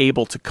not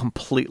able to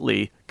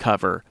completely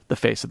cover the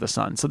face of the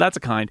sun. So that's a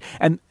kind.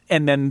 And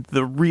then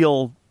the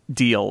real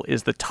deal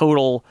is the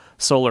total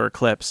solar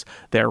eclipse.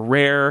 They're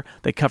rare.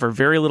 They cover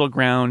very little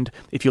ground.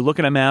 If you look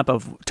at a map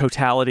of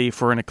totality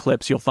for an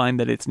eclipse, you'll find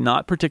that it's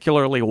not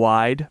particularly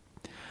wide.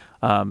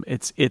 So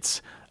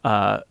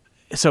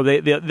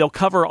they'll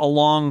cover a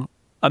long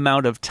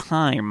amount of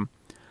time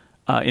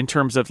in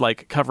terms of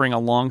like covering a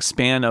long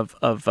span of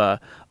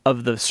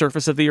the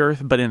surface of the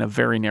Earth, but in a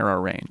very narrow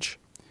range.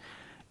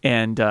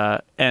 And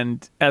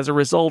as a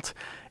result,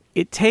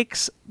 it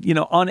takes,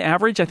 on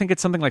average, I think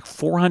it's something like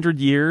 400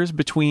 years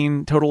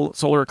between total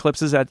solar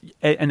eclipses at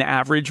an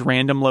average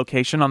random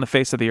location on the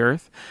face of the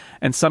Earth.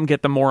 And some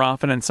get them more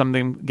often and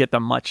some get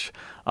them much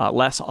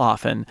less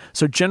often.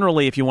 So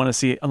generally, if you want to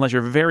see, unless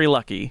you're very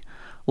lucky,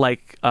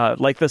 like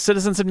the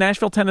citizens of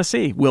Nashville,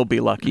 Tennessee will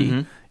be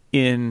lucky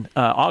in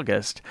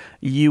August,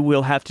 you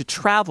will have to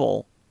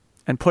travel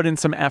and put in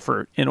some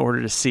effort in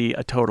order to see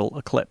a total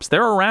eclipse.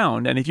 They're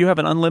around, and if you have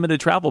an unlimited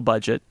travel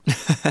budget,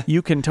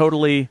 you could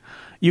totally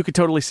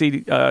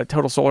see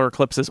total solar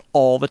eclipses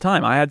all the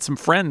time. I had some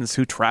friends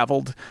who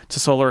traveled to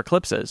solar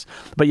eclipses,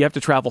 but you have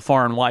to travel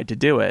far and wide to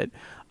do it.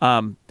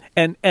 And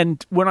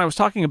when I was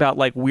talking about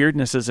like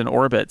weirdnesses in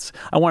orbits,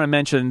 I want to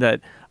mention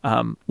that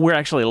we're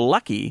actually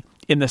lucky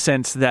in the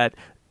sense that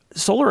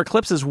solar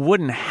eclipses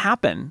wouldn't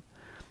happen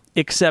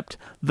except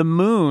the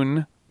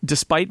moon,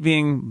 despite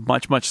being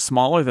much, much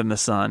smaller than the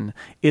sun,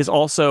 is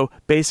also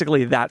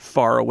basically that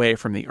far away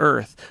from the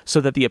Earth, so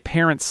that the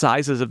apparent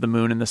sizes of the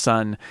moon and the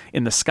sun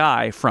in the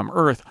sky from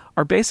Earth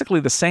are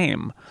basically the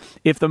same.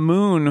 If the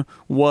moon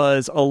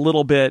was a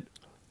little bit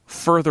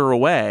further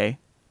away,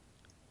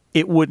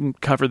 it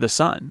wouldn't cover the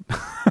sun.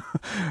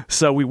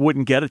 So we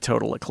wouldn't get a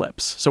total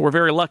eclipse. So we're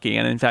very lucky.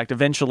 And in fact,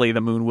 eventually the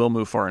moon will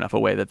move far enough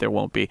away that there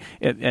won't be,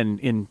 and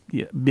in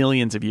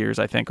millions of years,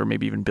 I think, or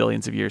maybe even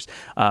billions of years,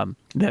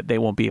 that they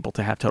won't be able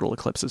to have total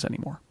eclipses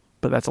anymore.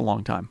 But that's a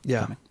long time.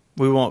 Yeah. coming.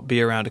 We won't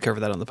be around to cover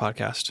that on the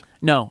podcast.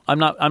 No, I'm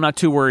not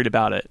too worried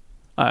about it.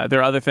 There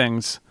are other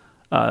things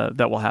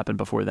that will happen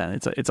before then.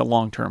 It's a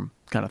long-term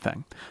kind of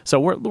thing. So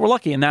we're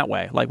lucky in that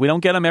way. Like, we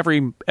don't get them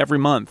every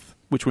month,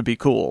 which would be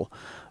cool,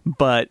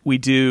 but we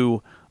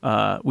do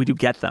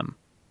get them,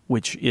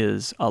 which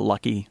is a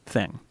lucky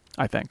thing,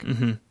 I think.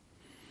 Mm-hmm.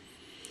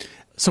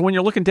 So when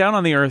you're looking down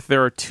on the Earth,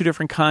 there are 2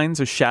 different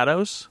kinds of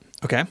shadows.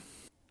 Okay.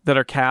 That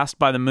are cast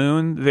by the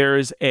moon.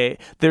 There's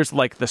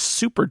like the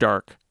super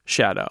dark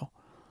shadow,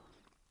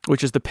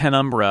 which is the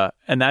penumbra,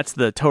 and that's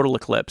the total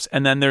eclipse.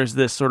 And then there's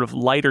this sort of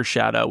lighter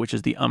shadow, which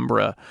is the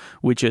umbra,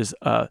 which is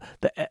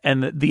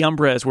the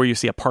umbra is where you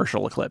see a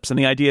partial eclipse. And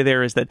the idea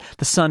there is that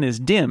the sun is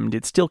dimmed;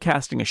 it's still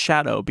casting a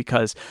shadow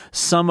because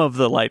some of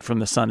the light from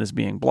the sun is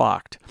being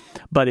blocked,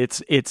 but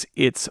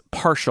it's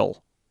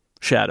partial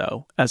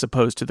shadow as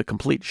opposed to the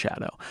complete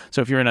shadow.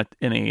 So if you're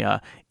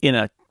in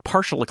a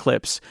partial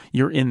eclipse,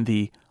 you're in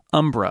the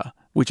umbra,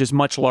 which is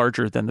much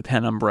larger than the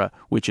penumbra,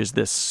 which is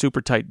this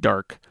super tight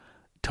dark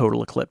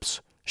total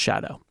eclipse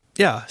shadow.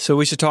 Yeah, so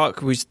we should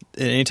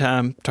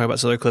anytime talk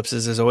about solar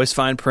eclipses, there's always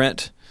fine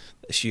print.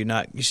 You should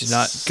not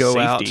go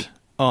Safety.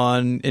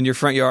 out in your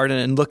front yard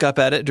and look up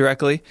at it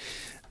directly.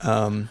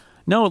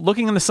 No,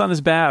 looking in the sun is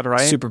bad,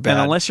 right? Super bad.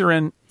 And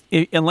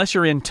unless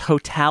you're in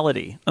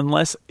totality,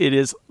 unless it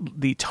is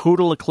the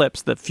total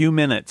eclipse, the few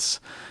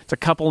minutes, it's a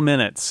couple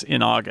minutes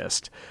in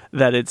August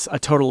that it's a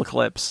total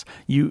eclipse,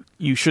 you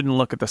shouldn't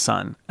look at the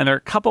sun. And there are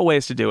a couple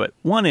ways to do it.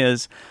 One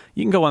is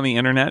you can go on the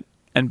internet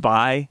and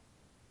buy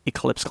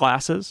eclipse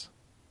glasses,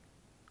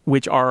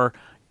 which are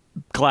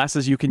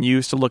glasses you can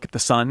use to look at the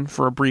sun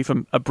for a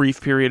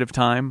brief period of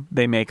time.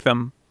 They make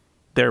them.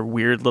 They're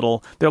weird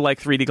little. They're like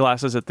 3D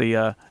glasses at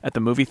the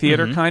movie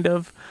theater, kind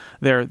of.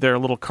 They're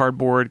little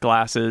cardboard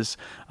glasses,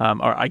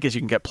 or I guess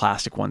you can get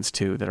plastic ones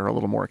too that are a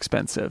little more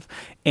expensive,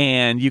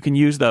 and you can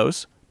use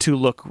those to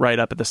look right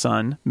up at the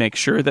sun. Make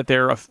sure that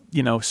they're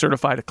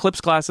certified Eclipse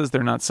glasses.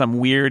 They're not some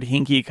weird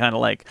hinky kind of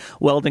like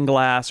welding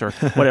glass or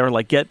whatever.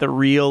 Like get the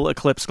real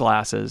Eclipse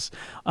glasses,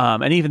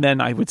 and even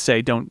then, I would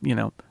say don't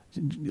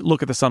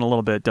look at the sun a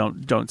little bit.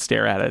 Don't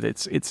stare at it.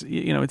 It's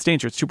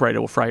dangerous. It's too bright. It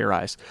will fry your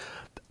eyes.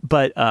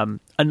 But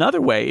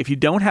another way, if you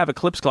don't have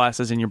Eclipse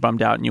glasses and you're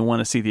bummed out and you want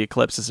to see the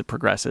eclipse as it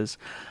progresses,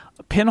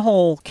 a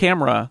pinhole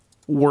camera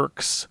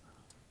works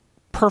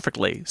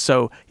perfectly.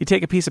 So you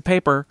take a piece of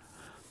paper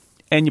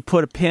and you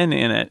put a pin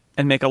in it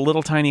and make a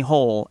little tiny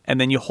hole,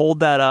 and then you hold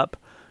that up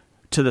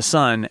to the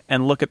sun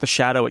and look at the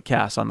shadow it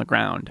casts on the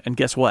ground. And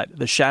guess what?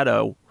 The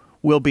shadow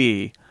will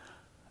be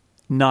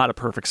not a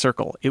perfect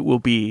circle. It will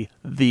be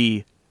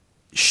the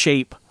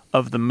shape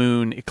of the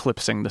moon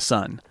eclipsing the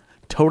sun.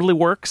 Totally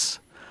works.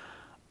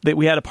 That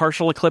we had a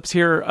partial eclipse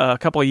here a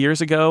couple of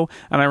years ago,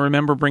 and I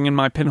remember bringing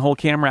my pinhole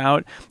camera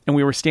out, and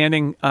we were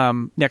standing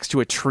next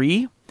to a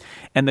tree,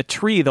 and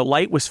the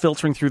light was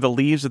filtering through the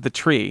leaves of the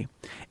tree,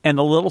 and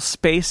the little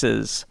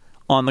spaces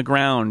on the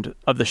ground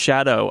of the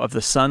shadow of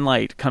the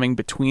sunlight coming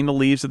between the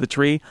leaves of the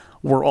tree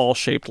were all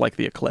shaped like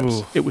the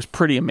eclipse. Ooh, it was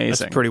pretty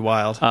amazing. That's pretty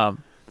wild.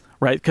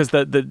 Right, because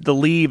the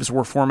leaves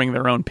were forming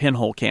their own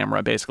pinhole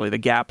camera, basically, the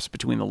gaps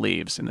between the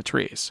leaves in the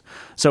trees.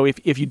 So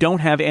if you don't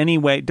have any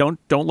way, don't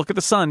look at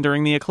the sun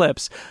during the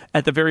eclipse.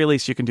 At the very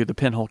least, you can do the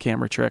pinhole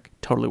camera trick.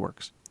 Totally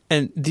works.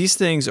 And these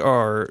things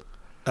are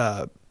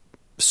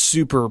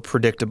super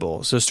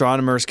predictable. So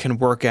astronomers can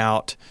work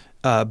out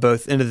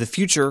both into the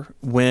future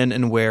when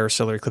and where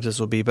solar eclipses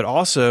will be, but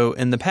also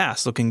in the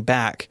past, looking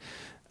back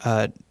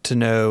to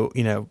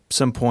know,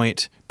 some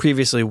point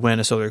previously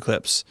when a solar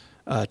eclipse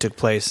took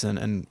place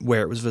and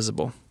where it was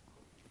visible.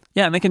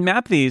 Yeah, and they can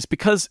map these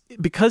because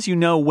you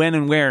know when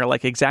and where,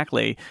 like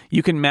exactly,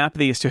 you can map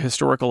these to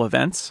historical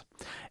events.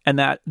 And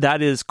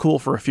that is cool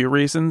for a few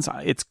reasons.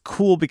 It's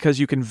cool because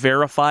you can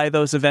verify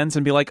those events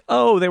and be like,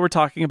 oh, they were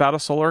talking about a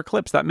solar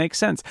eclipse. That makes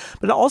sense.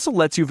 But it also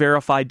lets you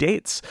verify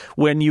dates.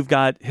 When you've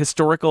got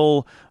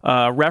historical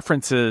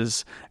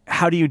references,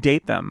 how do you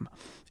date them?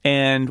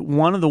 And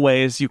one of the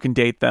ways you can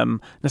date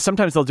them, now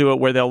sometimes they'll do it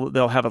where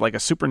they'll have it like a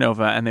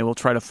supernova, and they will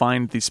try to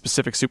find the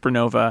specific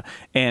supernova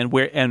and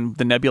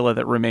the nebula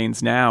that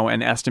remains now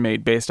and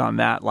estimate based on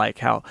that, like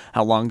how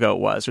long ago it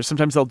was. Or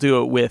sometimes they'll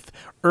do it with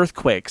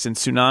earthquakes and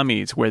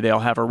tsunamis, where they'll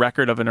have a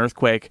record of an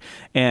earthquake,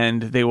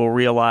 and they will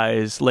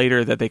realize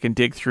later that they can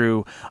dig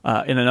through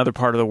in another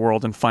part of the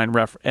world and find the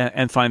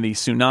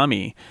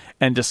tsunami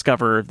and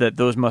discover that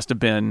those must have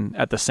been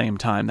at the same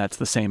time. That's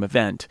the same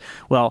event.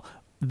 Well,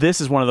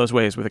 this is one of those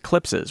ways with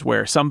eclipses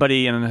where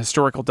somebody in a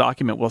historical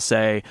document will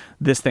say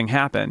this thing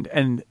happened,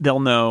 and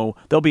they'll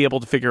be able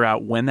to figure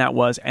out when that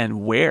was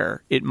and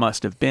where it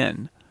must have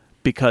been,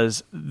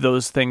 because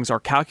those things are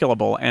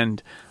calculable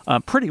and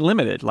pretty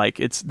limited. Like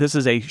this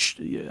is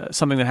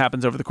something that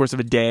happens over the course of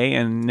a day,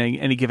 and in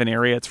any given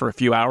area it's for a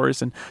few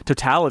hours, and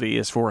totality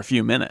is for a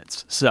few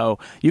minutes. So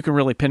you can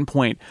really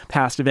pinpoint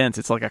past events.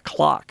 It's like a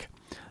clock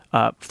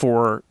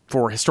for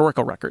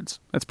historical records.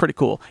 That's pretty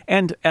cool.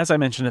 And as I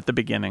mentioned at the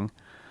beginning,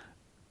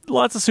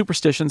 lots of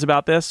superstitions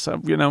about this.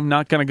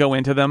 Not going to go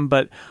into them,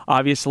 but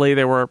obviously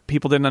there were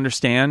people didn't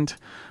understand,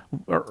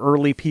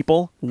 early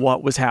people,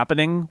 what was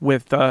happening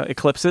with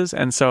eclipses,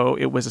 and so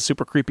it was a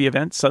super creepy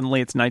event.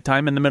 Suddenly it's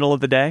nighttime in the middle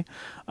of the day,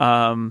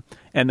 and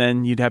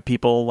then you'd have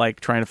people like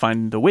trying to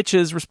find the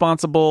witches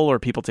responsible, or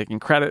people taking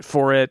credit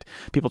for it,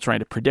 people trying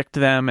to predict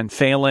them and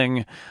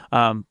failing.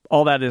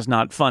 All that is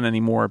not fun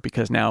anymore,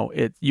 because now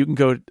you can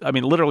go,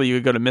 literally you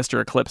could go to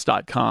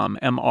MrEclipse.com,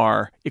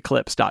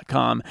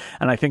 MrEclipse.com,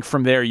 and I think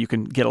from there you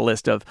can get a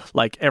list of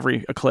like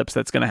every eclipse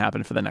that's going to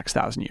happen for the next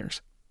 1,000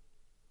 years.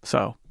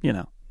 So,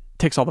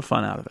 takes all the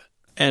fun out of it.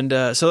 And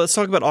so let's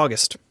talk about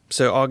August.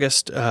 So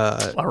August,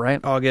 all right,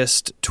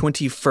 August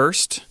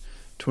 21st,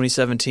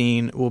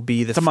 2017 will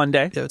be It's a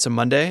Monday. Yeah, it's a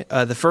Monday.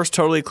 The first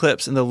total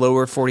eclipse in the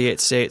lower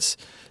 48 states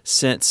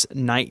since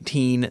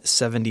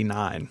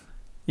 1979.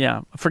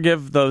 Yeah,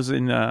 forgive those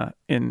in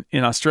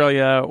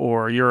Australia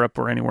or Europe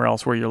or anywhere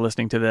else where you're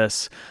listening to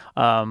this.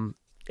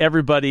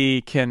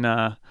 Everybody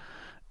can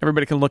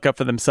look up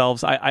for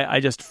themselves.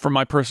 I just, from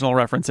my personal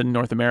reference in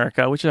North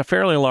America, which is a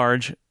fairly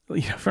large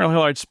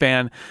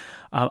span,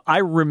 I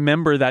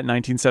remember that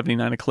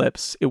 1979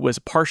 eclipse. It was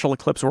a partial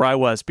eclipse where I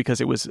was, because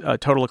it was a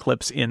total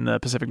eclipse in the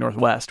Pacific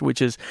Northwest,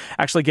 which is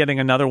actually getting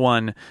another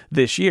one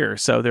this year.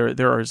 So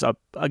there is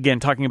again,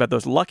 talking about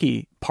those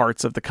lucky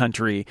parts of the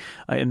country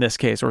in this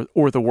case,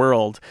 or the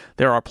world.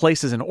 There are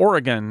places in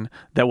Oregon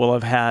that will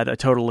have had a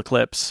total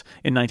eclipse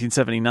in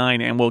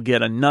 1979 and will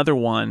get another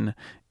one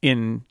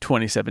in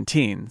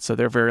 2017. So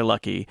they're very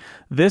lucky.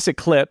 This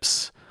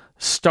eclipse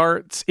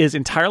is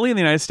entirely in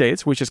the United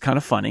States, which is kind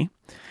of funny.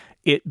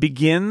 It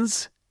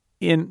begins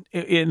in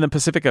the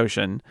Pacific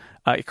Ocean.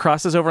 It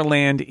crosses over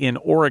land in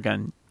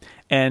Oregon,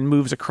 and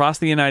moves across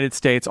the United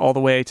States all the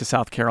way to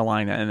South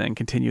Carolina and then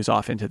continues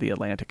off into the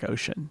Atlantic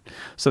Ocean.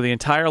 So the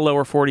entire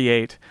lower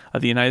 48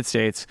 of the United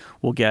States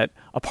will get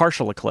a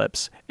partial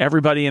eclipse.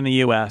 Everybody in the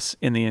U.S.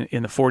 in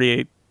the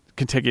 48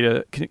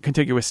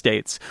 contiguous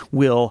states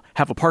will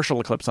have a partial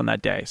eclipse on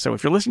that day. So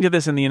if you're listening to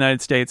this in the United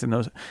States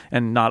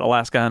and not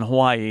Alaska and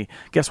Hawaii,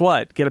 guess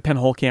what? Get a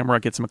pinhole camera,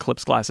 get some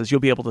eclipse glasses. You'll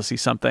be able to see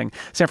something.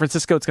 San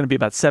Francisco, it's going to be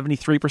about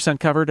 73%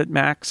 covered at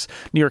max.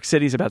 New York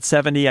City is about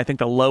 70%. I think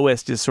the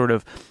lowest is sort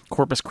of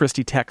Corpus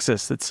Christi,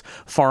 Texas. That's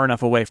far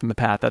enough away from the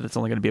path that it's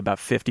only going to be about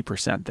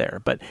 50%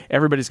 there. But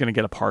everybody's going to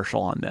get a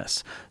partial on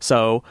this.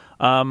 So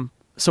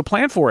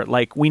plan for it.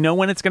 Like, we know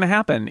when it's going to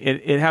happen.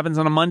 It happens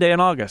on a Monday in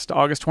August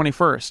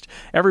 21st.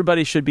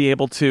 Everybody should be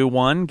able to,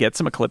 one, get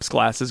some eclipse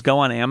glasses, go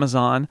on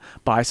Amazon,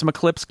 buy some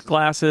eclipse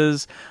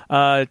glasses,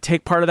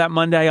 take part of that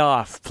Monday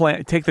off,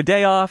 take the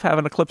day off, have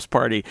an eclipse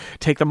party,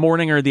 take the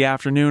morning or the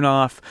afternoon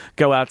off,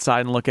 go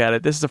outside and look at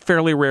it. This is a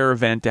fairly rare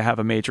event to have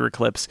a major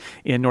eclipse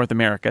in North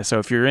America. So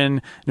if you're in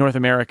North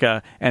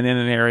America and in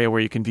an area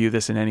where you can view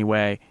this in any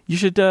way, you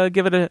should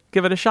give it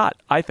a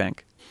shot, I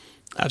think.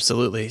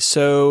 Absolutely.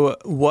 So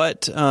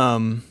what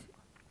can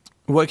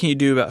you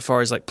do as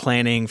far as like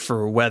planning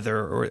for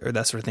weather or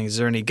that sort of thing? Is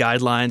there any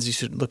guidelines you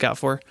should look out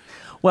for?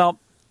 Well,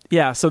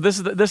 yeah. So this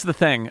is the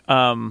thing.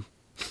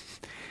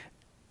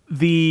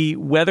 The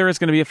weather is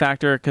going to be a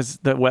factor because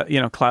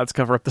clouds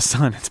cover up the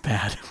sun. It's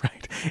bad,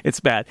 right? It's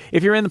bad.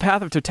 If you're in the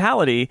path of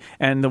totality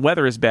and the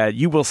weather is bad,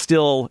 you will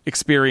still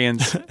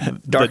experience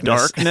the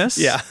darkness.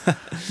 Yeah.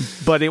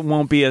 But it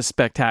won't be as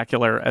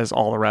spectacular as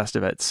all the rest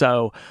of it.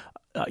 So,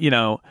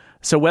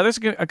 so weather's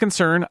a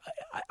concern.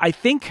 I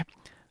think,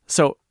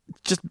 so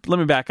just let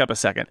me back up a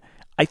second.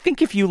 I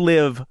think if you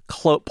live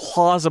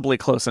plausibly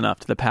close enough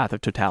to the path of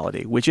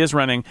totality, which is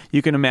running,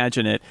 you can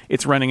imagine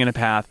it's running in a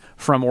path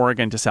from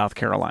Oregon to South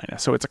Carolina.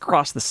 So it's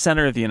across the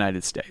center of the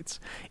United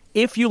States.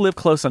 If you live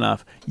close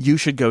enough, you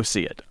should go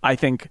see it. I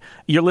think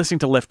you're listening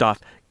to Liftoff.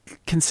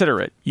 Consider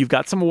it. You've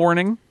got some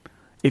warning.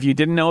 If you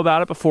didn't know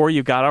about it before,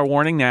 you've got our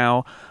warning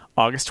now.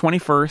 August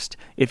 21st.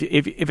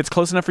 If it's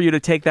close enough for you to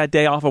take that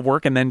day off of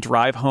work and then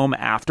drive home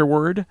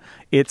afterward,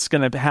 it's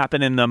going to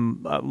happen in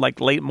the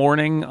late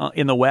morning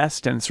in the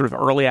west and sort of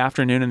early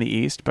afternoon in the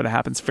east, but it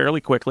happens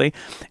fairly quickly.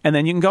 And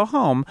then you can go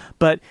home.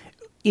 But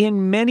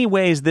in many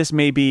ways, this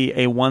may be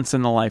a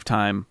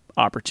once-in-a-lifetime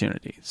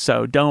opportunity.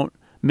 So don't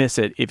miss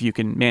it if you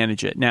can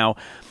manage it. Now,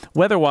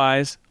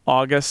 weather-wise,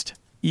 August,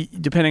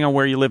 depending on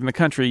where you live in the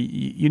country,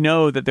 you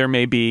know that there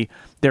may be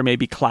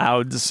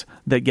clouds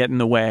that get in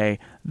the way.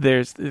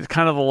 There's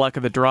kind of the luck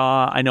of the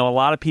draw. I know a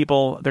lot of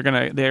people,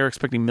 they're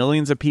expecting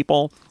millions of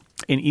people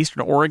in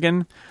Eastern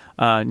Oregon,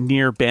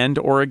 near Bend,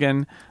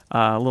 Oregon,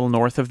 a little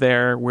north of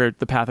there, where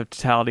the path of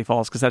totality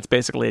falls, because that's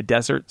basically a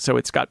desert. So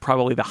it's got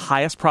probably the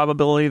highest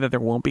probability that there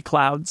won't be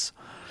clouds.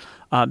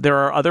 There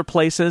are other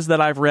places that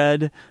I've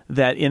read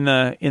that in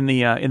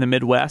the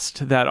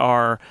Midwest that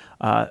are,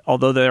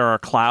 although there are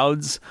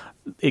clouds,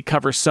 it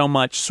covers so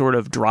much sort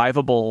of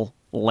drivable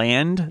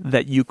land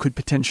that you could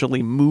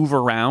potentially move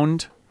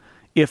around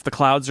if the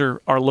clouds are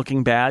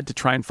looking bad to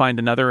try and find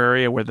another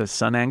area where the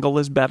sun angle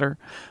is better.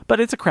 But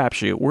it's a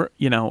crapshoot.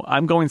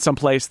 I'm going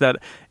someplace that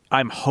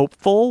I'm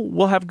hopeful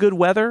will have good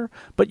weather,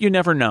 but you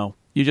never know.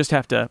 You just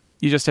have to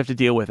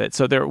deal with it.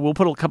 So we'll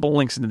put a couple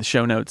links into the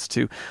show notes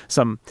to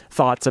some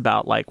thoughts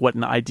about like what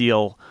an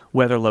ideal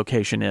weather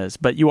location is.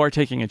 But you are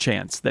taking a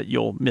chance that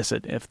you'll miss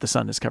it if the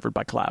sun is covered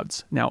by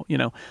clouds. Now,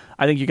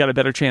 I think you got a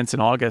better chance in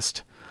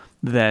August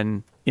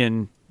than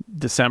in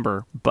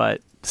December,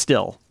 but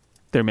still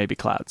there may be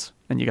clouds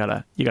and you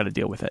gotta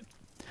deal with it.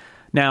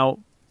 Now,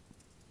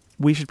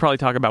 we should probably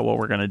talk about what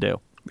we're going to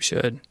do. We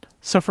should.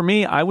 So for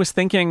me, I was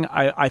thinking,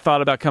 I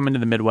thought about coming to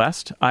the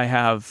Midwest. I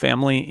have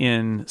family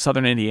in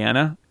southern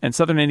Indiana, and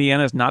southern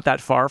Indiana is not that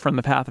far from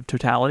the path of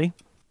totality.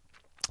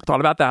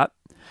 Thought about that.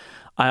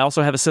 I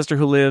also have a sister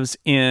who lives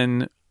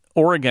in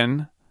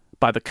Oregon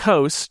by the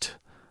coast,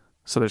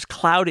 so there's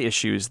cloud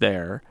issues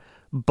there,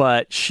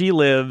 but she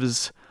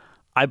lives,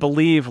 I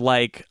believe,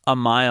 like a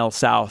mile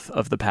south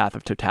of the path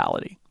of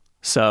totality.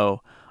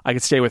 So I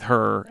could stay with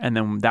her, and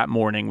then that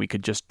morning we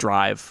could just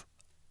drive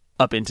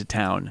up into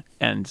town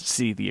and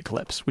see the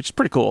eclipse, which is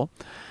pretty cool.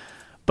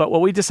 But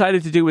what we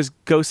decided to do was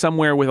go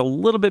somewhere with a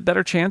little bit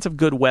better chance of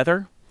good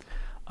weather.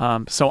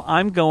 So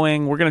we're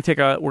going to take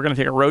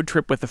a road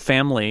trip with the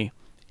family,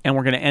 and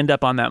we're going to end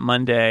up on that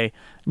Monday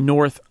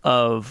north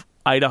of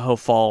Idaho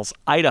Falls,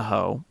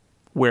 Idaho,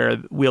 where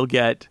we'll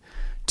get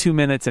 2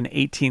 minutes and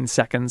 18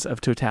 seconds of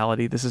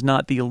totality. This is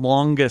not the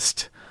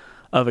longest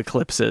of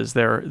eclipses.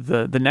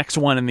 The next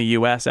one in the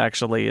U.S.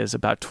 actually is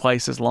about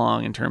twice as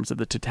long in terms of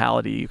the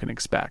totality you can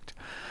expect.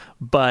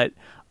 But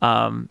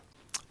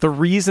the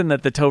reason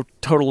that the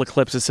total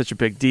eclipse is such a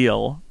big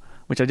deal,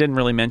 which I didn't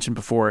really mention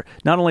before,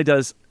 not only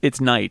does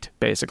it's night,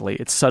 basically,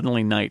 it's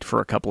suddenly night for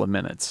a couple of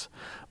minutes,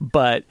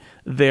 but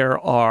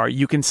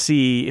you can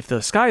see, if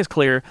the sky is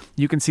clear,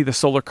 you can see the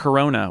solar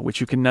corona, which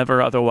you can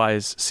never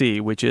otherwise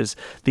see, which is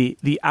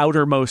the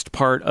outermost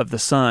part of the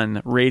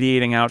sun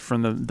radiating out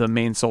from the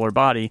main solar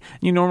body.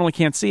 You normally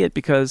can't see it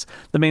because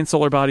the main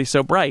solar body is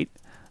so bright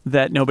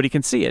that nobody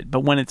can see it. But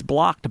when it's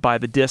blocked by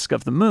the disk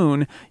of the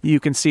moon, you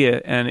can see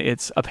it, and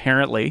it's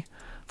apparently,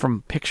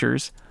 from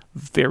pictures,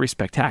 very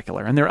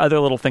spectacular. And there are other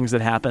little things that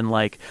happen,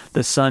 like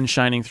the sun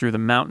shining through the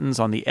mountains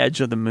on the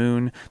edge of the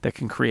moon that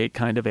can create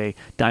kind of a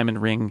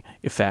diamond ring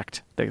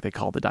effect. They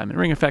call the diamond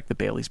ring effect, the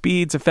Baily's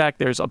beads effect.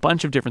 There's a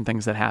bunch of different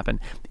things that happen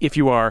if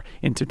you are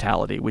in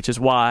totality, which is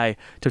why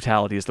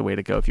totality is the way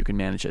to go if you can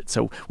manage it.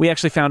 So we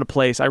actually found a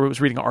place. I was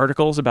reading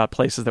articles about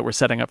places that were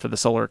setting up for the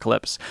solar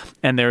eclipse,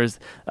 and there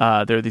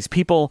are these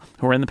people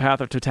who are in the path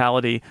of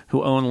totality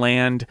who own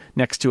land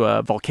next to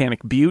a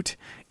volcanic butte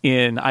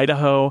in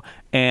Idaho,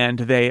 and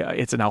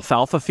it's an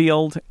alfalfa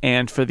field,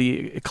 and for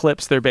the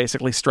eclipse they're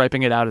basically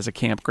striping it out as a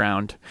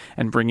campground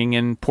and bringing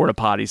in porta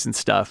potties and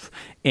stuff,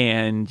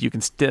 and you can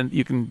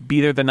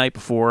be there the night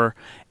before,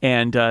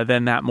 and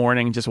then that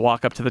morning just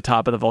walk up to the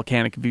top of the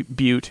volcanic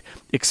butte,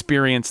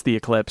 experience the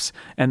eclipse,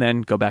 and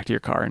then go back to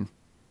your car and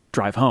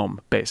drive home,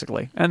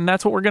 basically. And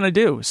that's what we're going to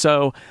do.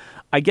 So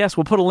I guess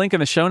we'll put a link in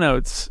the show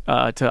notes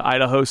to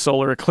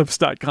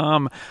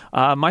IdahoSolarEclipse.com.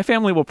 My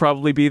family will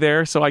probably be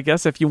there, so I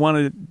guess if you want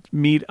to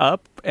meet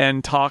up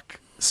and talk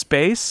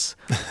space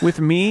with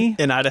me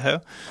in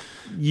Idaho,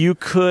 you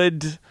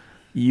could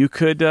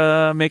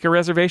make a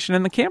reservation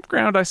in the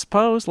campground, I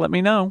suppose. Let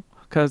me know,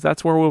 because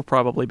that's where we'll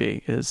probably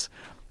be, is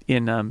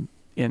in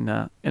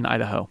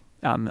Idaho,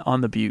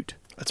 on the butte.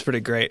 That's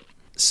pretty great.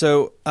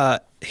 So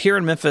here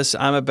in Memphis,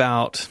 I'm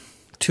about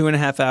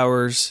 2.5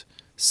 hours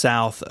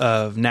south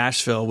of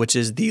Nashville, which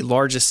is the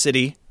largest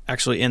city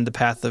actually in the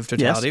path of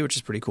totality, yes, which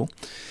is pretty cool.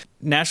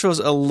 Nashville's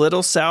a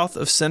little south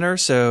of center,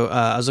 so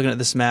I was looking at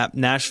this map.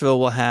 Nashville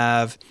will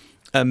have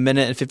 1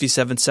 minute and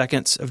 57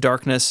 seconds of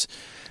darkness.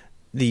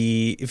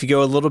 If you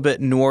go a little bit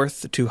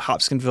north to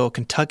Hopkinsville,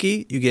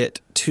 Kentucky, you get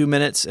 2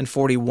 minutes and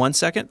 41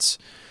 seconds.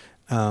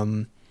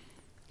 Carbondale,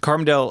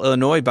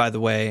 Illinois, by the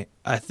way,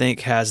 I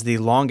think has the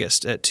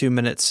longest at 2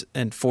 minutes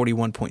and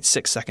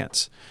 41.6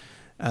 seconds.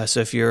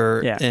 So if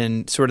you're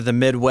in sort of the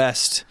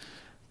Midwest,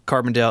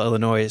 Carbondale,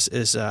 Illinois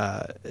is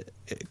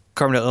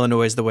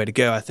the way to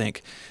go, I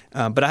think.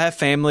 But I have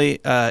family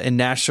in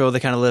Nashville. They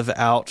kind of live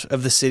out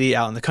of the city,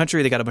 out in the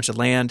country. They got a bunch of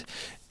land,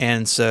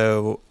 and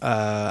so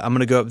I'm going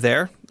to go up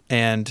there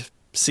and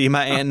see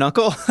my aunt and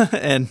uncle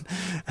and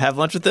have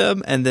lunch with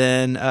them, and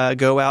then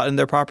go out in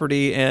their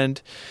property and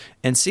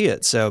see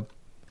it. So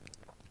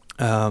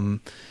I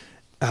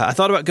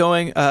thought about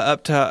going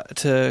up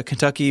to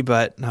Kentucky,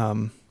 but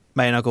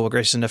my aunt and uncle were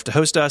gracious enough to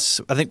host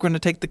us. I think we're going to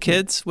take the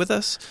kids with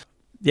us.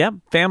 Yeah,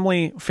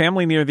 family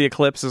near the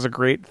eclipse is a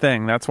great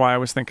thing. That's why I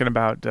was thinking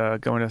about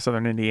going to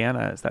Southern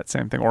Indiana, is that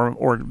same thing,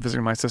 or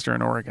visiting my sister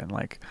in Oregon.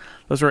 Like,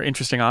 those are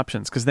interesting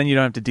options, because then you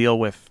don't have to deal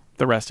with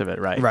the rest of it,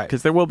 right? Right.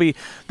 Because there will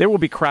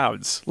be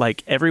crowds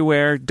like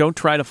everywhere. Don't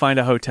try to find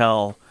a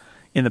hotel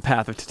in the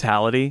path of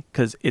totality,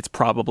 because it's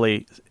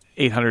probably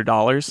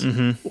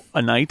 $800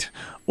 a night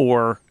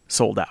or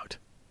sold out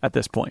at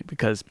this point,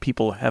 because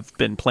people have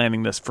been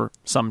planning this for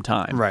some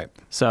time. Right.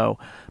 So,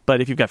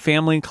 but if you've got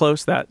family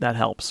close, that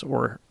helps,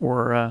 or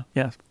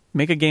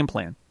make a game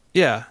plan.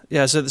 Yeah.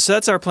 So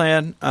that's our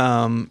plan.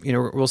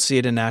 We'll see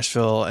it in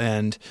Nashville,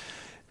 and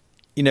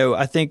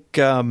I think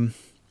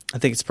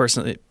it's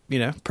personally,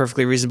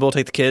 perfectly reasonable to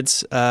take the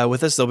kids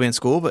with us. They'll be in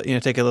school, but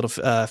take a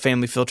little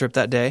family field trip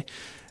that day,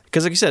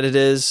 because like you said, it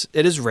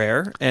is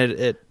rare,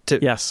 and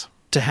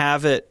to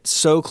have it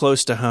so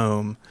close to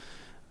home.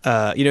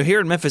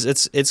 Here in Memphis,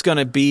 it's going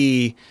to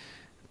be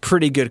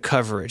pretty good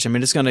coverage. I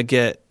mean, it's going to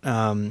get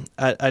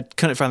I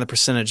couldn't find the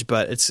percentage,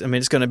 but it's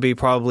going to be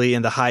probably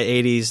in the high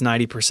 80s,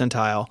 90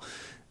 percentile.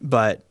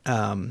 But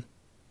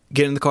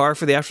get in the car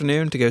for the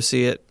afternoon to go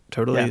see it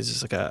totally is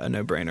just like a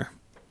no-brainer.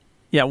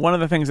 Yeah, one of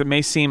the things that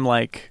may seem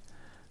like,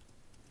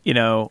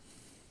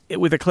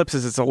 with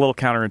eclipses, it's a little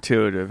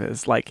counterintuitive.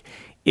 Is like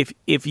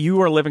if you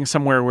are living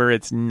somewhere where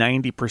it's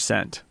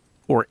 90%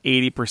 or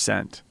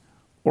 80%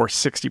 or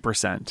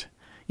 60%.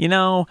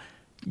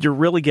 You're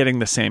really getting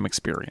the same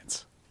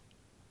experience.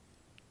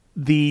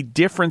 The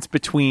difference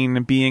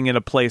between being in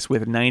a place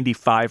with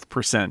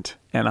 95%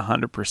 and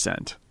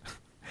 100%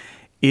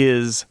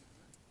 is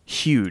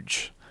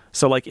huge.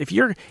 So like if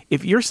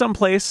you're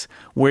someplace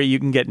where you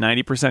can get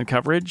 90%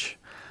 coverage,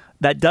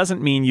 that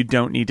doesn't mean you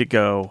don't need to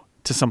go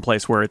to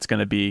someplace where it's going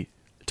to be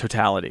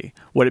totality.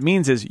 What it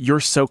means is you're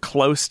so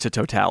close to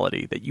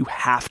totality that you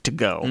have to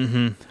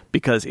go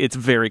because it's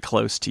very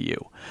close to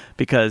you.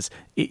 Because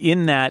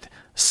in that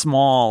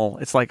small,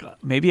 it's like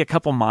maybe a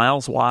couple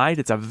miles wide,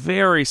 it's a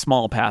very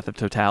small path of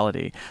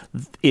totality.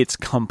 It's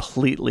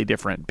completely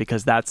different,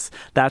 because that's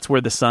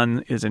where the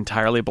sun is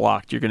entirely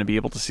blocked. You're going to be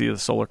able to see the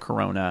solar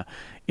corona.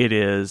 It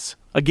is,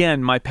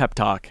 again, my pep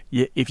talk.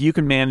 If you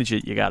can manage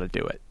it, you got to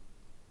do it.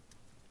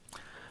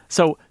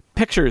 So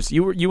pictures.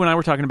 You and I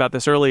were talking about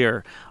this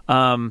earlier.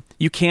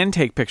 You can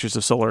take pictures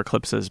of solar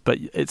eclipses, but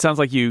it sounds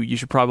like you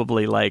should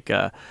probably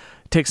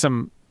take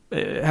some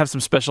have some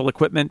special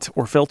equipment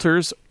or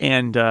filters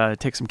and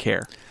take some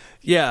care.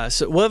 Yeah,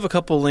 so we'll have a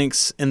couple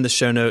links in the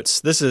show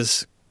notes. This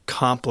is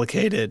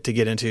complicated to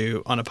get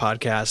into on a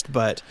podcast,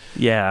 but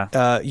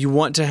you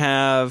want to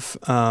have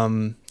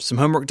some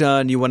homework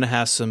done. You want to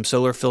have some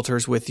solar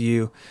filters with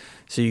you,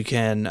 so you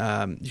can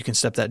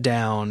step that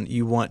down.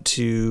 You want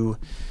to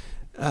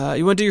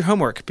do your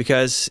homework,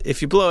 because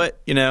if you blow it,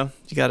 you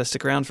got to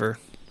stick around for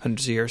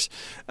hundreds of years.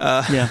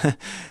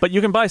 But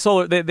you can buy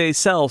solar. They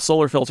sell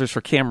solar filters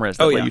for cameras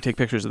that let you take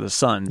pictures of the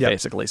sun,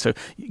 basically.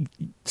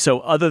 So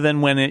other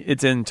than when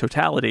it's in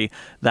totality,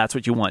 that's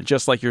what you want.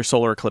 Just like your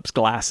solar eclipse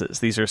glasses.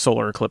 These are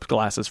solar eclipse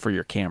glasses for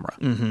your camera.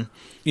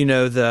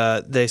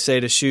 Mm-hmm. They say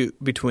to shoot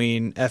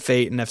between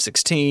f8 and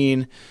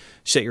f16,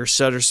 set your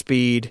shutter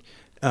speed.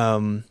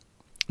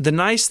 The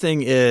nice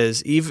thing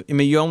is,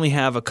 you only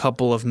have a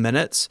couple of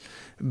minutes,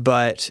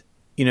 but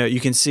you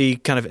can see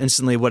kind of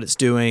instantly what it's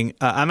doing.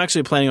 I'm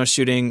actually planning on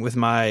shooting with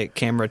my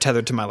camera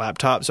tethered to my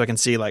laptop, so I can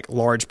see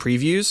large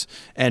previews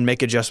and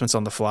make adjustments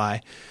on the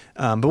fly.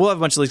 But we'll have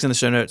a bunch of links in the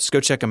show notes. Go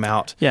check them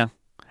out. Yeah.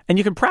 And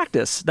you can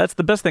practice. That's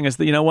the best thing, is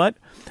that, you know what?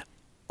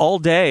 All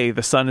day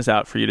the sun is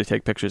out for you to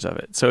take pictures of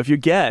it. So if you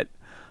get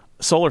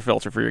a solar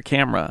filter for your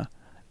camera,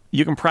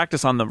 you can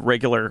practice on the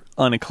regular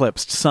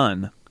uneclipsed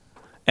sun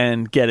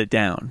and get it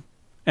down.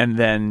 And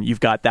then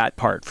you've got that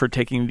part for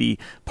taking the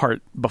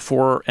part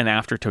before and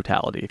after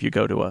totality if you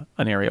go to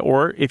an area.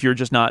 Or if you're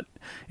just not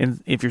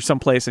if you're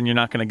someplace and you're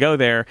not going to go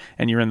there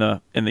and you're in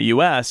the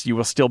US, you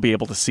will still be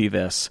able to see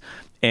this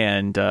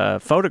and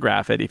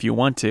photograph it if you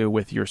want to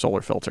with your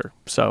solar filter.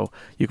 So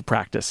you can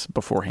practice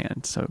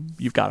beforehand. So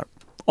you've got it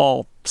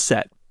all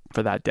set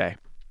for that day.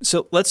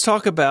 So let's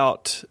talk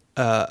about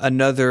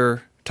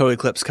another total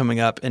eclipse coming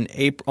up on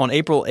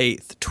April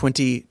 8th,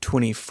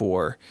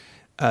 2024.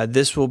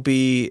 This will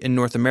be in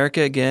North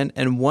America again,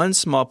 and one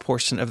small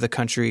portion of the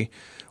country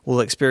will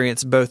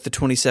experience both the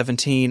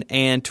 2017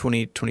 and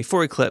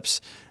 2024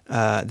 eclipse.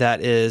 That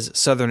is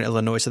southern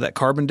Illinois. So that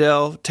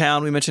Carbondale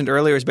town we mentioned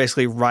earlier is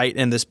basically right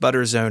in this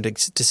butter zone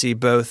to see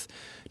both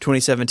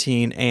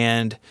 2017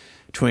 and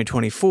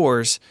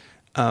 2024's.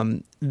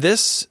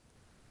 This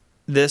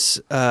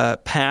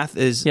path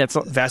is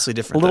vastly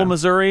different. A little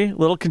Missouri, a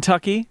little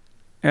Kentucky,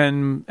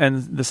 and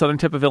the southern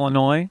tip of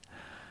Illinois.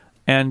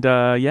 And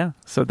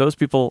so those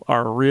people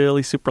are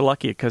really super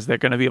lucky, because they're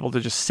going to be able to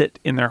just sit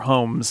in their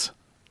homes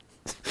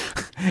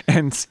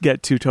and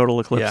get 2 total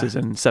eclipses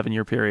in a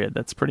 7-year period.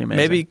 That's pretty amazing.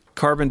 Maybe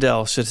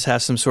Carbondale should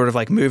have some sort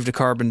of move to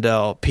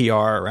Carbondale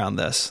PR around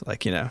this,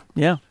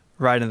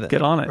 right in the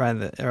get on it, right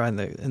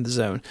in the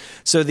zone.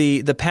 So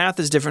the path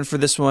is different for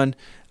this one.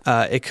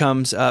 It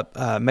comes up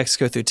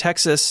Mexico through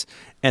Texas,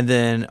 and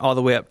then all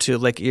the way up to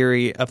Lake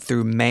Erie, up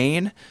through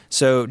Maine.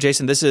 So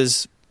Jason, this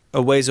is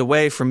a ways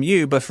away from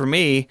you, but for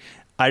me,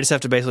 I just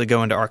have to basically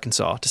go into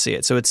Arkansas to see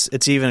it. So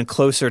it's even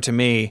closer to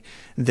me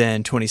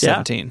than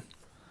 2017.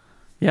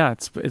 Yeah,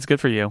 it's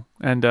good for you.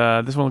 And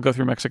this one will go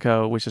through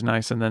Mexico, which is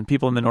nice. And then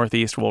people in the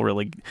Northeast will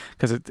really,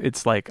 because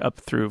it's up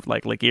through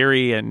Lake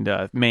Erie and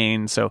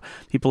Maine. So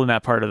people in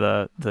that part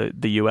of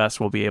the U.S.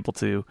 will be able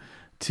to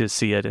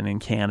see it, and in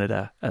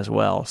Canada as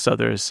well. So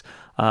there's,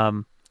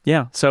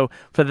 So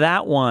for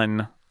that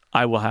one,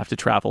 I will have to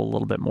travel a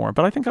little bit more,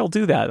 but I think I'll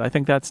do that. I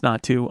think that's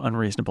not too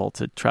unreasonable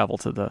to travel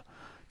to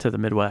the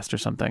Midwest or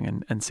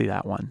something and see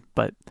that one.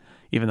 But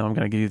even though I'm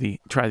going to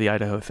try the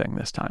Idaho thing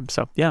this time.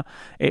 So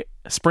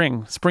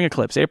spring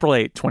eclipse, April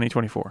 8,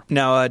 2024.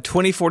 Now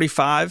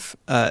 2045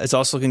 is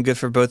also looking good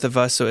for both of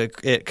us. So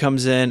it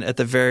comes in at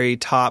the very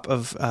top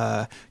of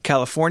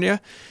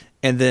California,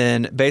 and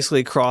then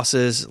basically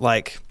crosses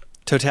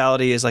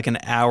totality is an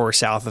hour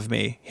south of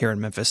me here in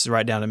Memphis,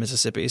 right down to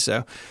Mississippi.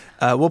 So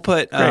we'll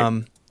put.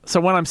 So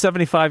when I'm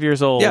 75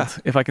 years old,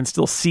 if I can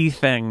still see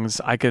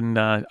things, I can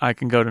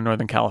go to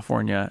Northern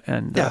California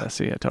and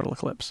see a total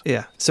eclipse.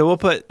 Yeah. So we'll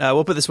put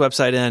this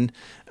website in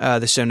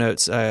the show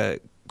notes,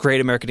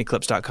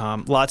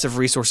 greatamericaneclipse.com. Lots of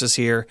resources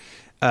here.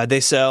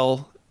 They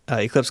sell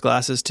eclipse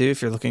glasses too,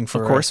 if you're looking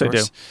for. Of course they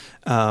do.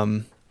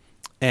 So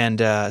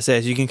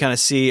as you can kind of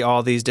see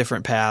all these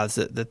different paths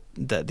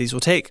that these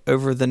will take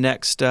over the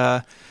next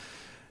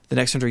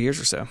 100 years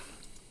or so.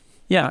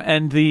 Yeah,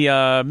 and the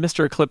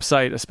Mr. Eclipse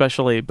site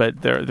especially,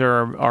 but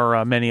there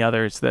are many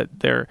others that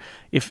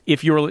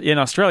if you're in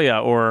Australia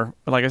or,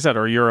 like I said,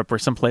 or Europe or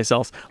someplace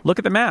else, look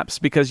at the maps,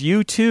 because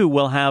you too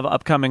will have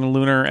upcoming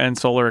lunar and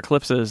solar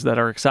eclipses that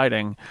are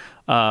exciting,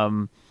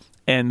 and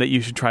that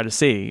you should try to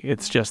see.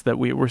 It's just that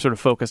we're sort of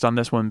focused on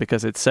this one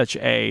because it's such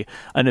an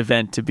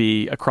event to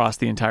be across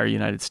the entire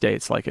United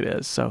States like it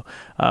is. So,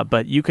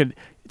 but you could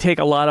take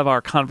a lot of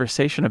our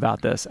conversation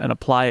about this and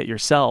apply it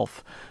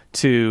yourself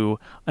to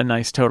a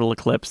nice total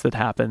eclipse that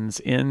happens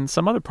in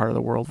some other part of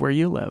the world where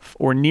you live,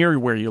 or near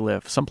where you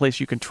live, someplace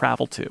you can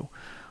travel to,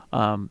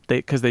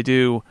 because they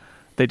do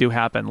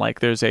happen.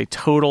 There's a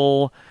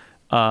total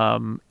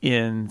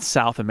in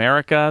South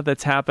America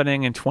that's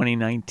happening in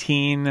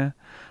 2019.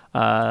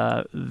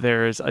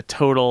 There's a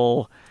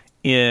total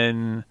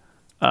in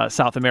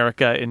South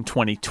America in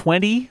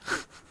 2020.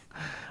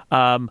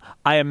 I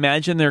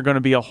imagine there are going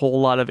to be a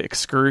whole lot of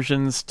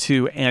excursions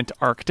to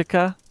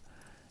Antarctica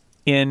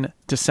in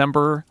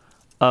December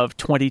of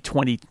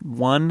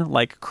 2021,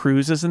 like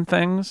cruises and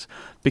things,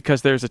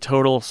 because there's a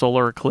total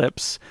solar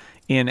eclipse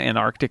in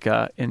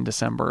Antarctica in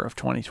December of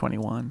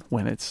 2021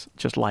 when it's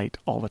just light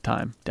all the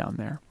time down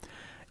there.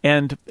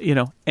 And,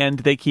 and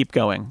they keep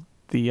going.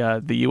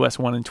 The U.S.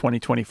 one in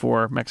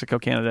 2024, Mexico,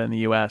 Canada, and the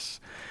U.S.,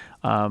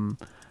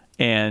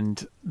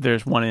 and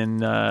there's one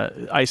in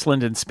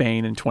Iceland and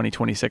Spain in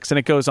 2026, and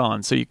it goes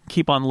on. So you can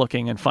keep on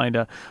looking and find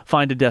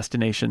a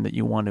destination that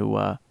you want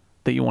to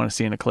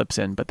see an eclipse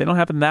in. But they don't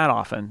happen that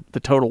often, the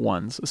total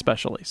ones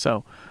especially.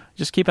 So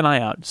just keep an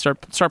eye out.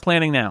 Start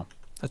planning now.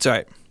 That's all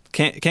right.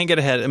 Can't get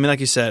ahead. I mean,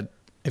 like you said,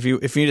 if you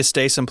need to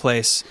stay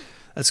someplace,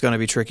 that's going to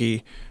be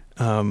tricky.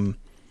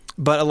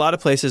 But a lot of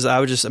places,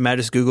 I just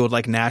Googled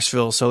like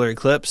Nashville solar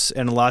eclipse,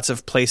 and lots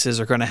of places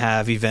are going to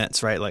have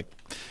events, right? Like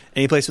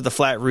any place with a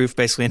flat roof,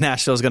 basically in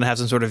Nashville, is going to have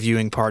some sort of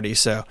viewing party.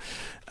 So,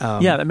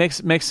 yeah, that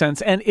makes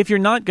sense. And if you're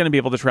not going to be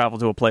able to travel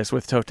to a place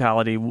with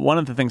totality, one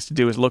of the things to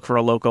do is look for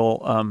a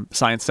local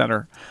science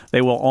center.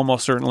 They will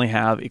almost certainly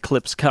have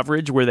eclipse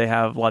coverage where they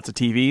have lots of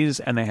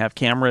TVs and they have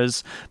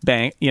cameras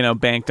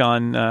banked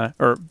on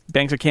or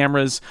banks of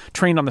cameras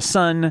trained on the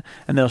sun,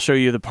 and they'll show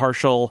you the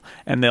partial,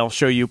 and they'll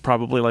show you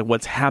probably like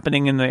what's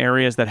happening in the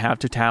areas that have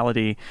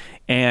totality,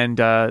 and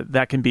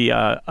that can be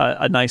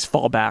a nice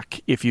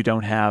fallback if you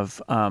don't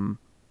have a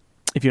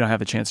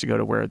chance to go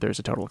to where there's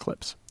a total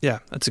eclipse. Yeah,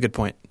 that's a good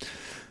point.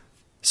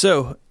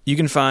 So you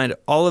can find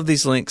all of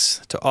these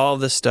links to all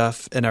of this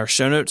stuff in our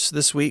show notes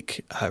this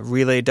week,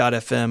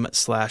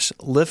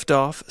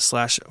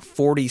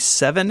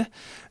 relay.fm/liftoff/47.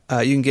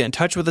 You can get in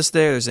touch with us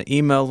there. There's an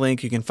email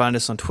link. You can find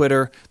us on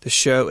Twitter. The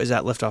show is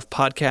at Liftoff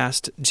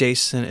Podcast.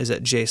 Jason is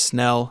at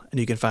jsnell, and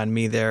you can find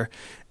me there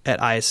at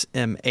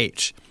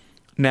ISMH.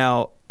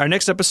 Now, our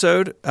next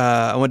episode,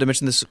 I wanted to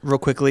mention this real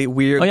quickly.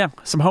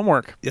 Some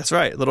homework. That's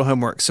right, a little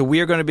homework. So we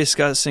are going to be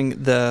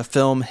discussing the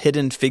film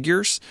Hidden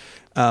Figures.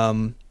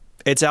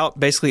 It's out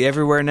basically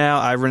everywhere now.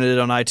 I rented it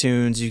on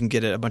iTunes. You can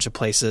get it a bunch of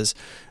places.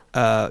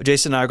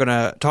 Jason and I are going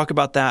to talk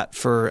about that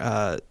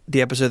for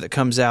the episode that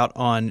comes out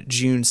on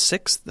June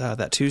 6th,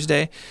 that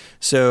Tuesday.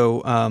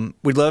 So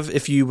we'd love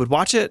if you would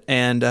watch it,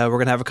 and we're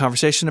going to have a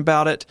conversation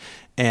about it.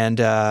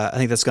 And I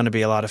think that's going to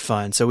be a lot of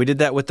fun. So we did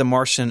that with The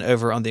Martian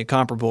over on The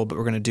Incomparable, but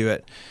we're going to do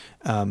it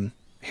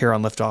here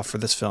on Liftoff for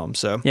this film.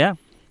 So yeah,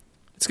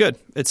 it's good.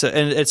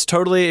 And it's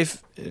totally,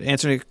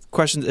 answering your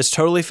questions, it's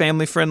totally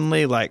family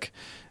friendly. Like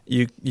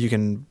you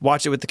can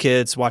watch it with the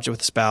kids, watch it with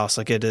the spouse.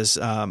 Like it is,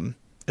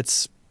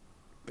 it's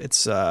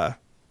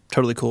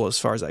totally cool as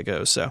far as that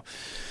goes. So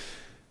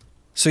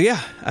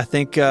yeah, I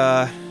think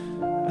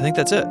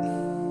that's it.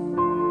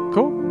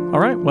 Cool. All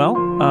right. Well,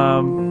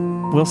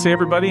 we'll see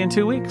everybody in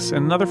 2 weeks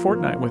and another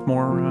fortnight with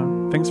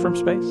more things from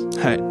space.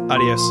 All right.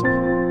 Adios.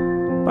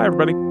 Bye,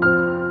 everybody.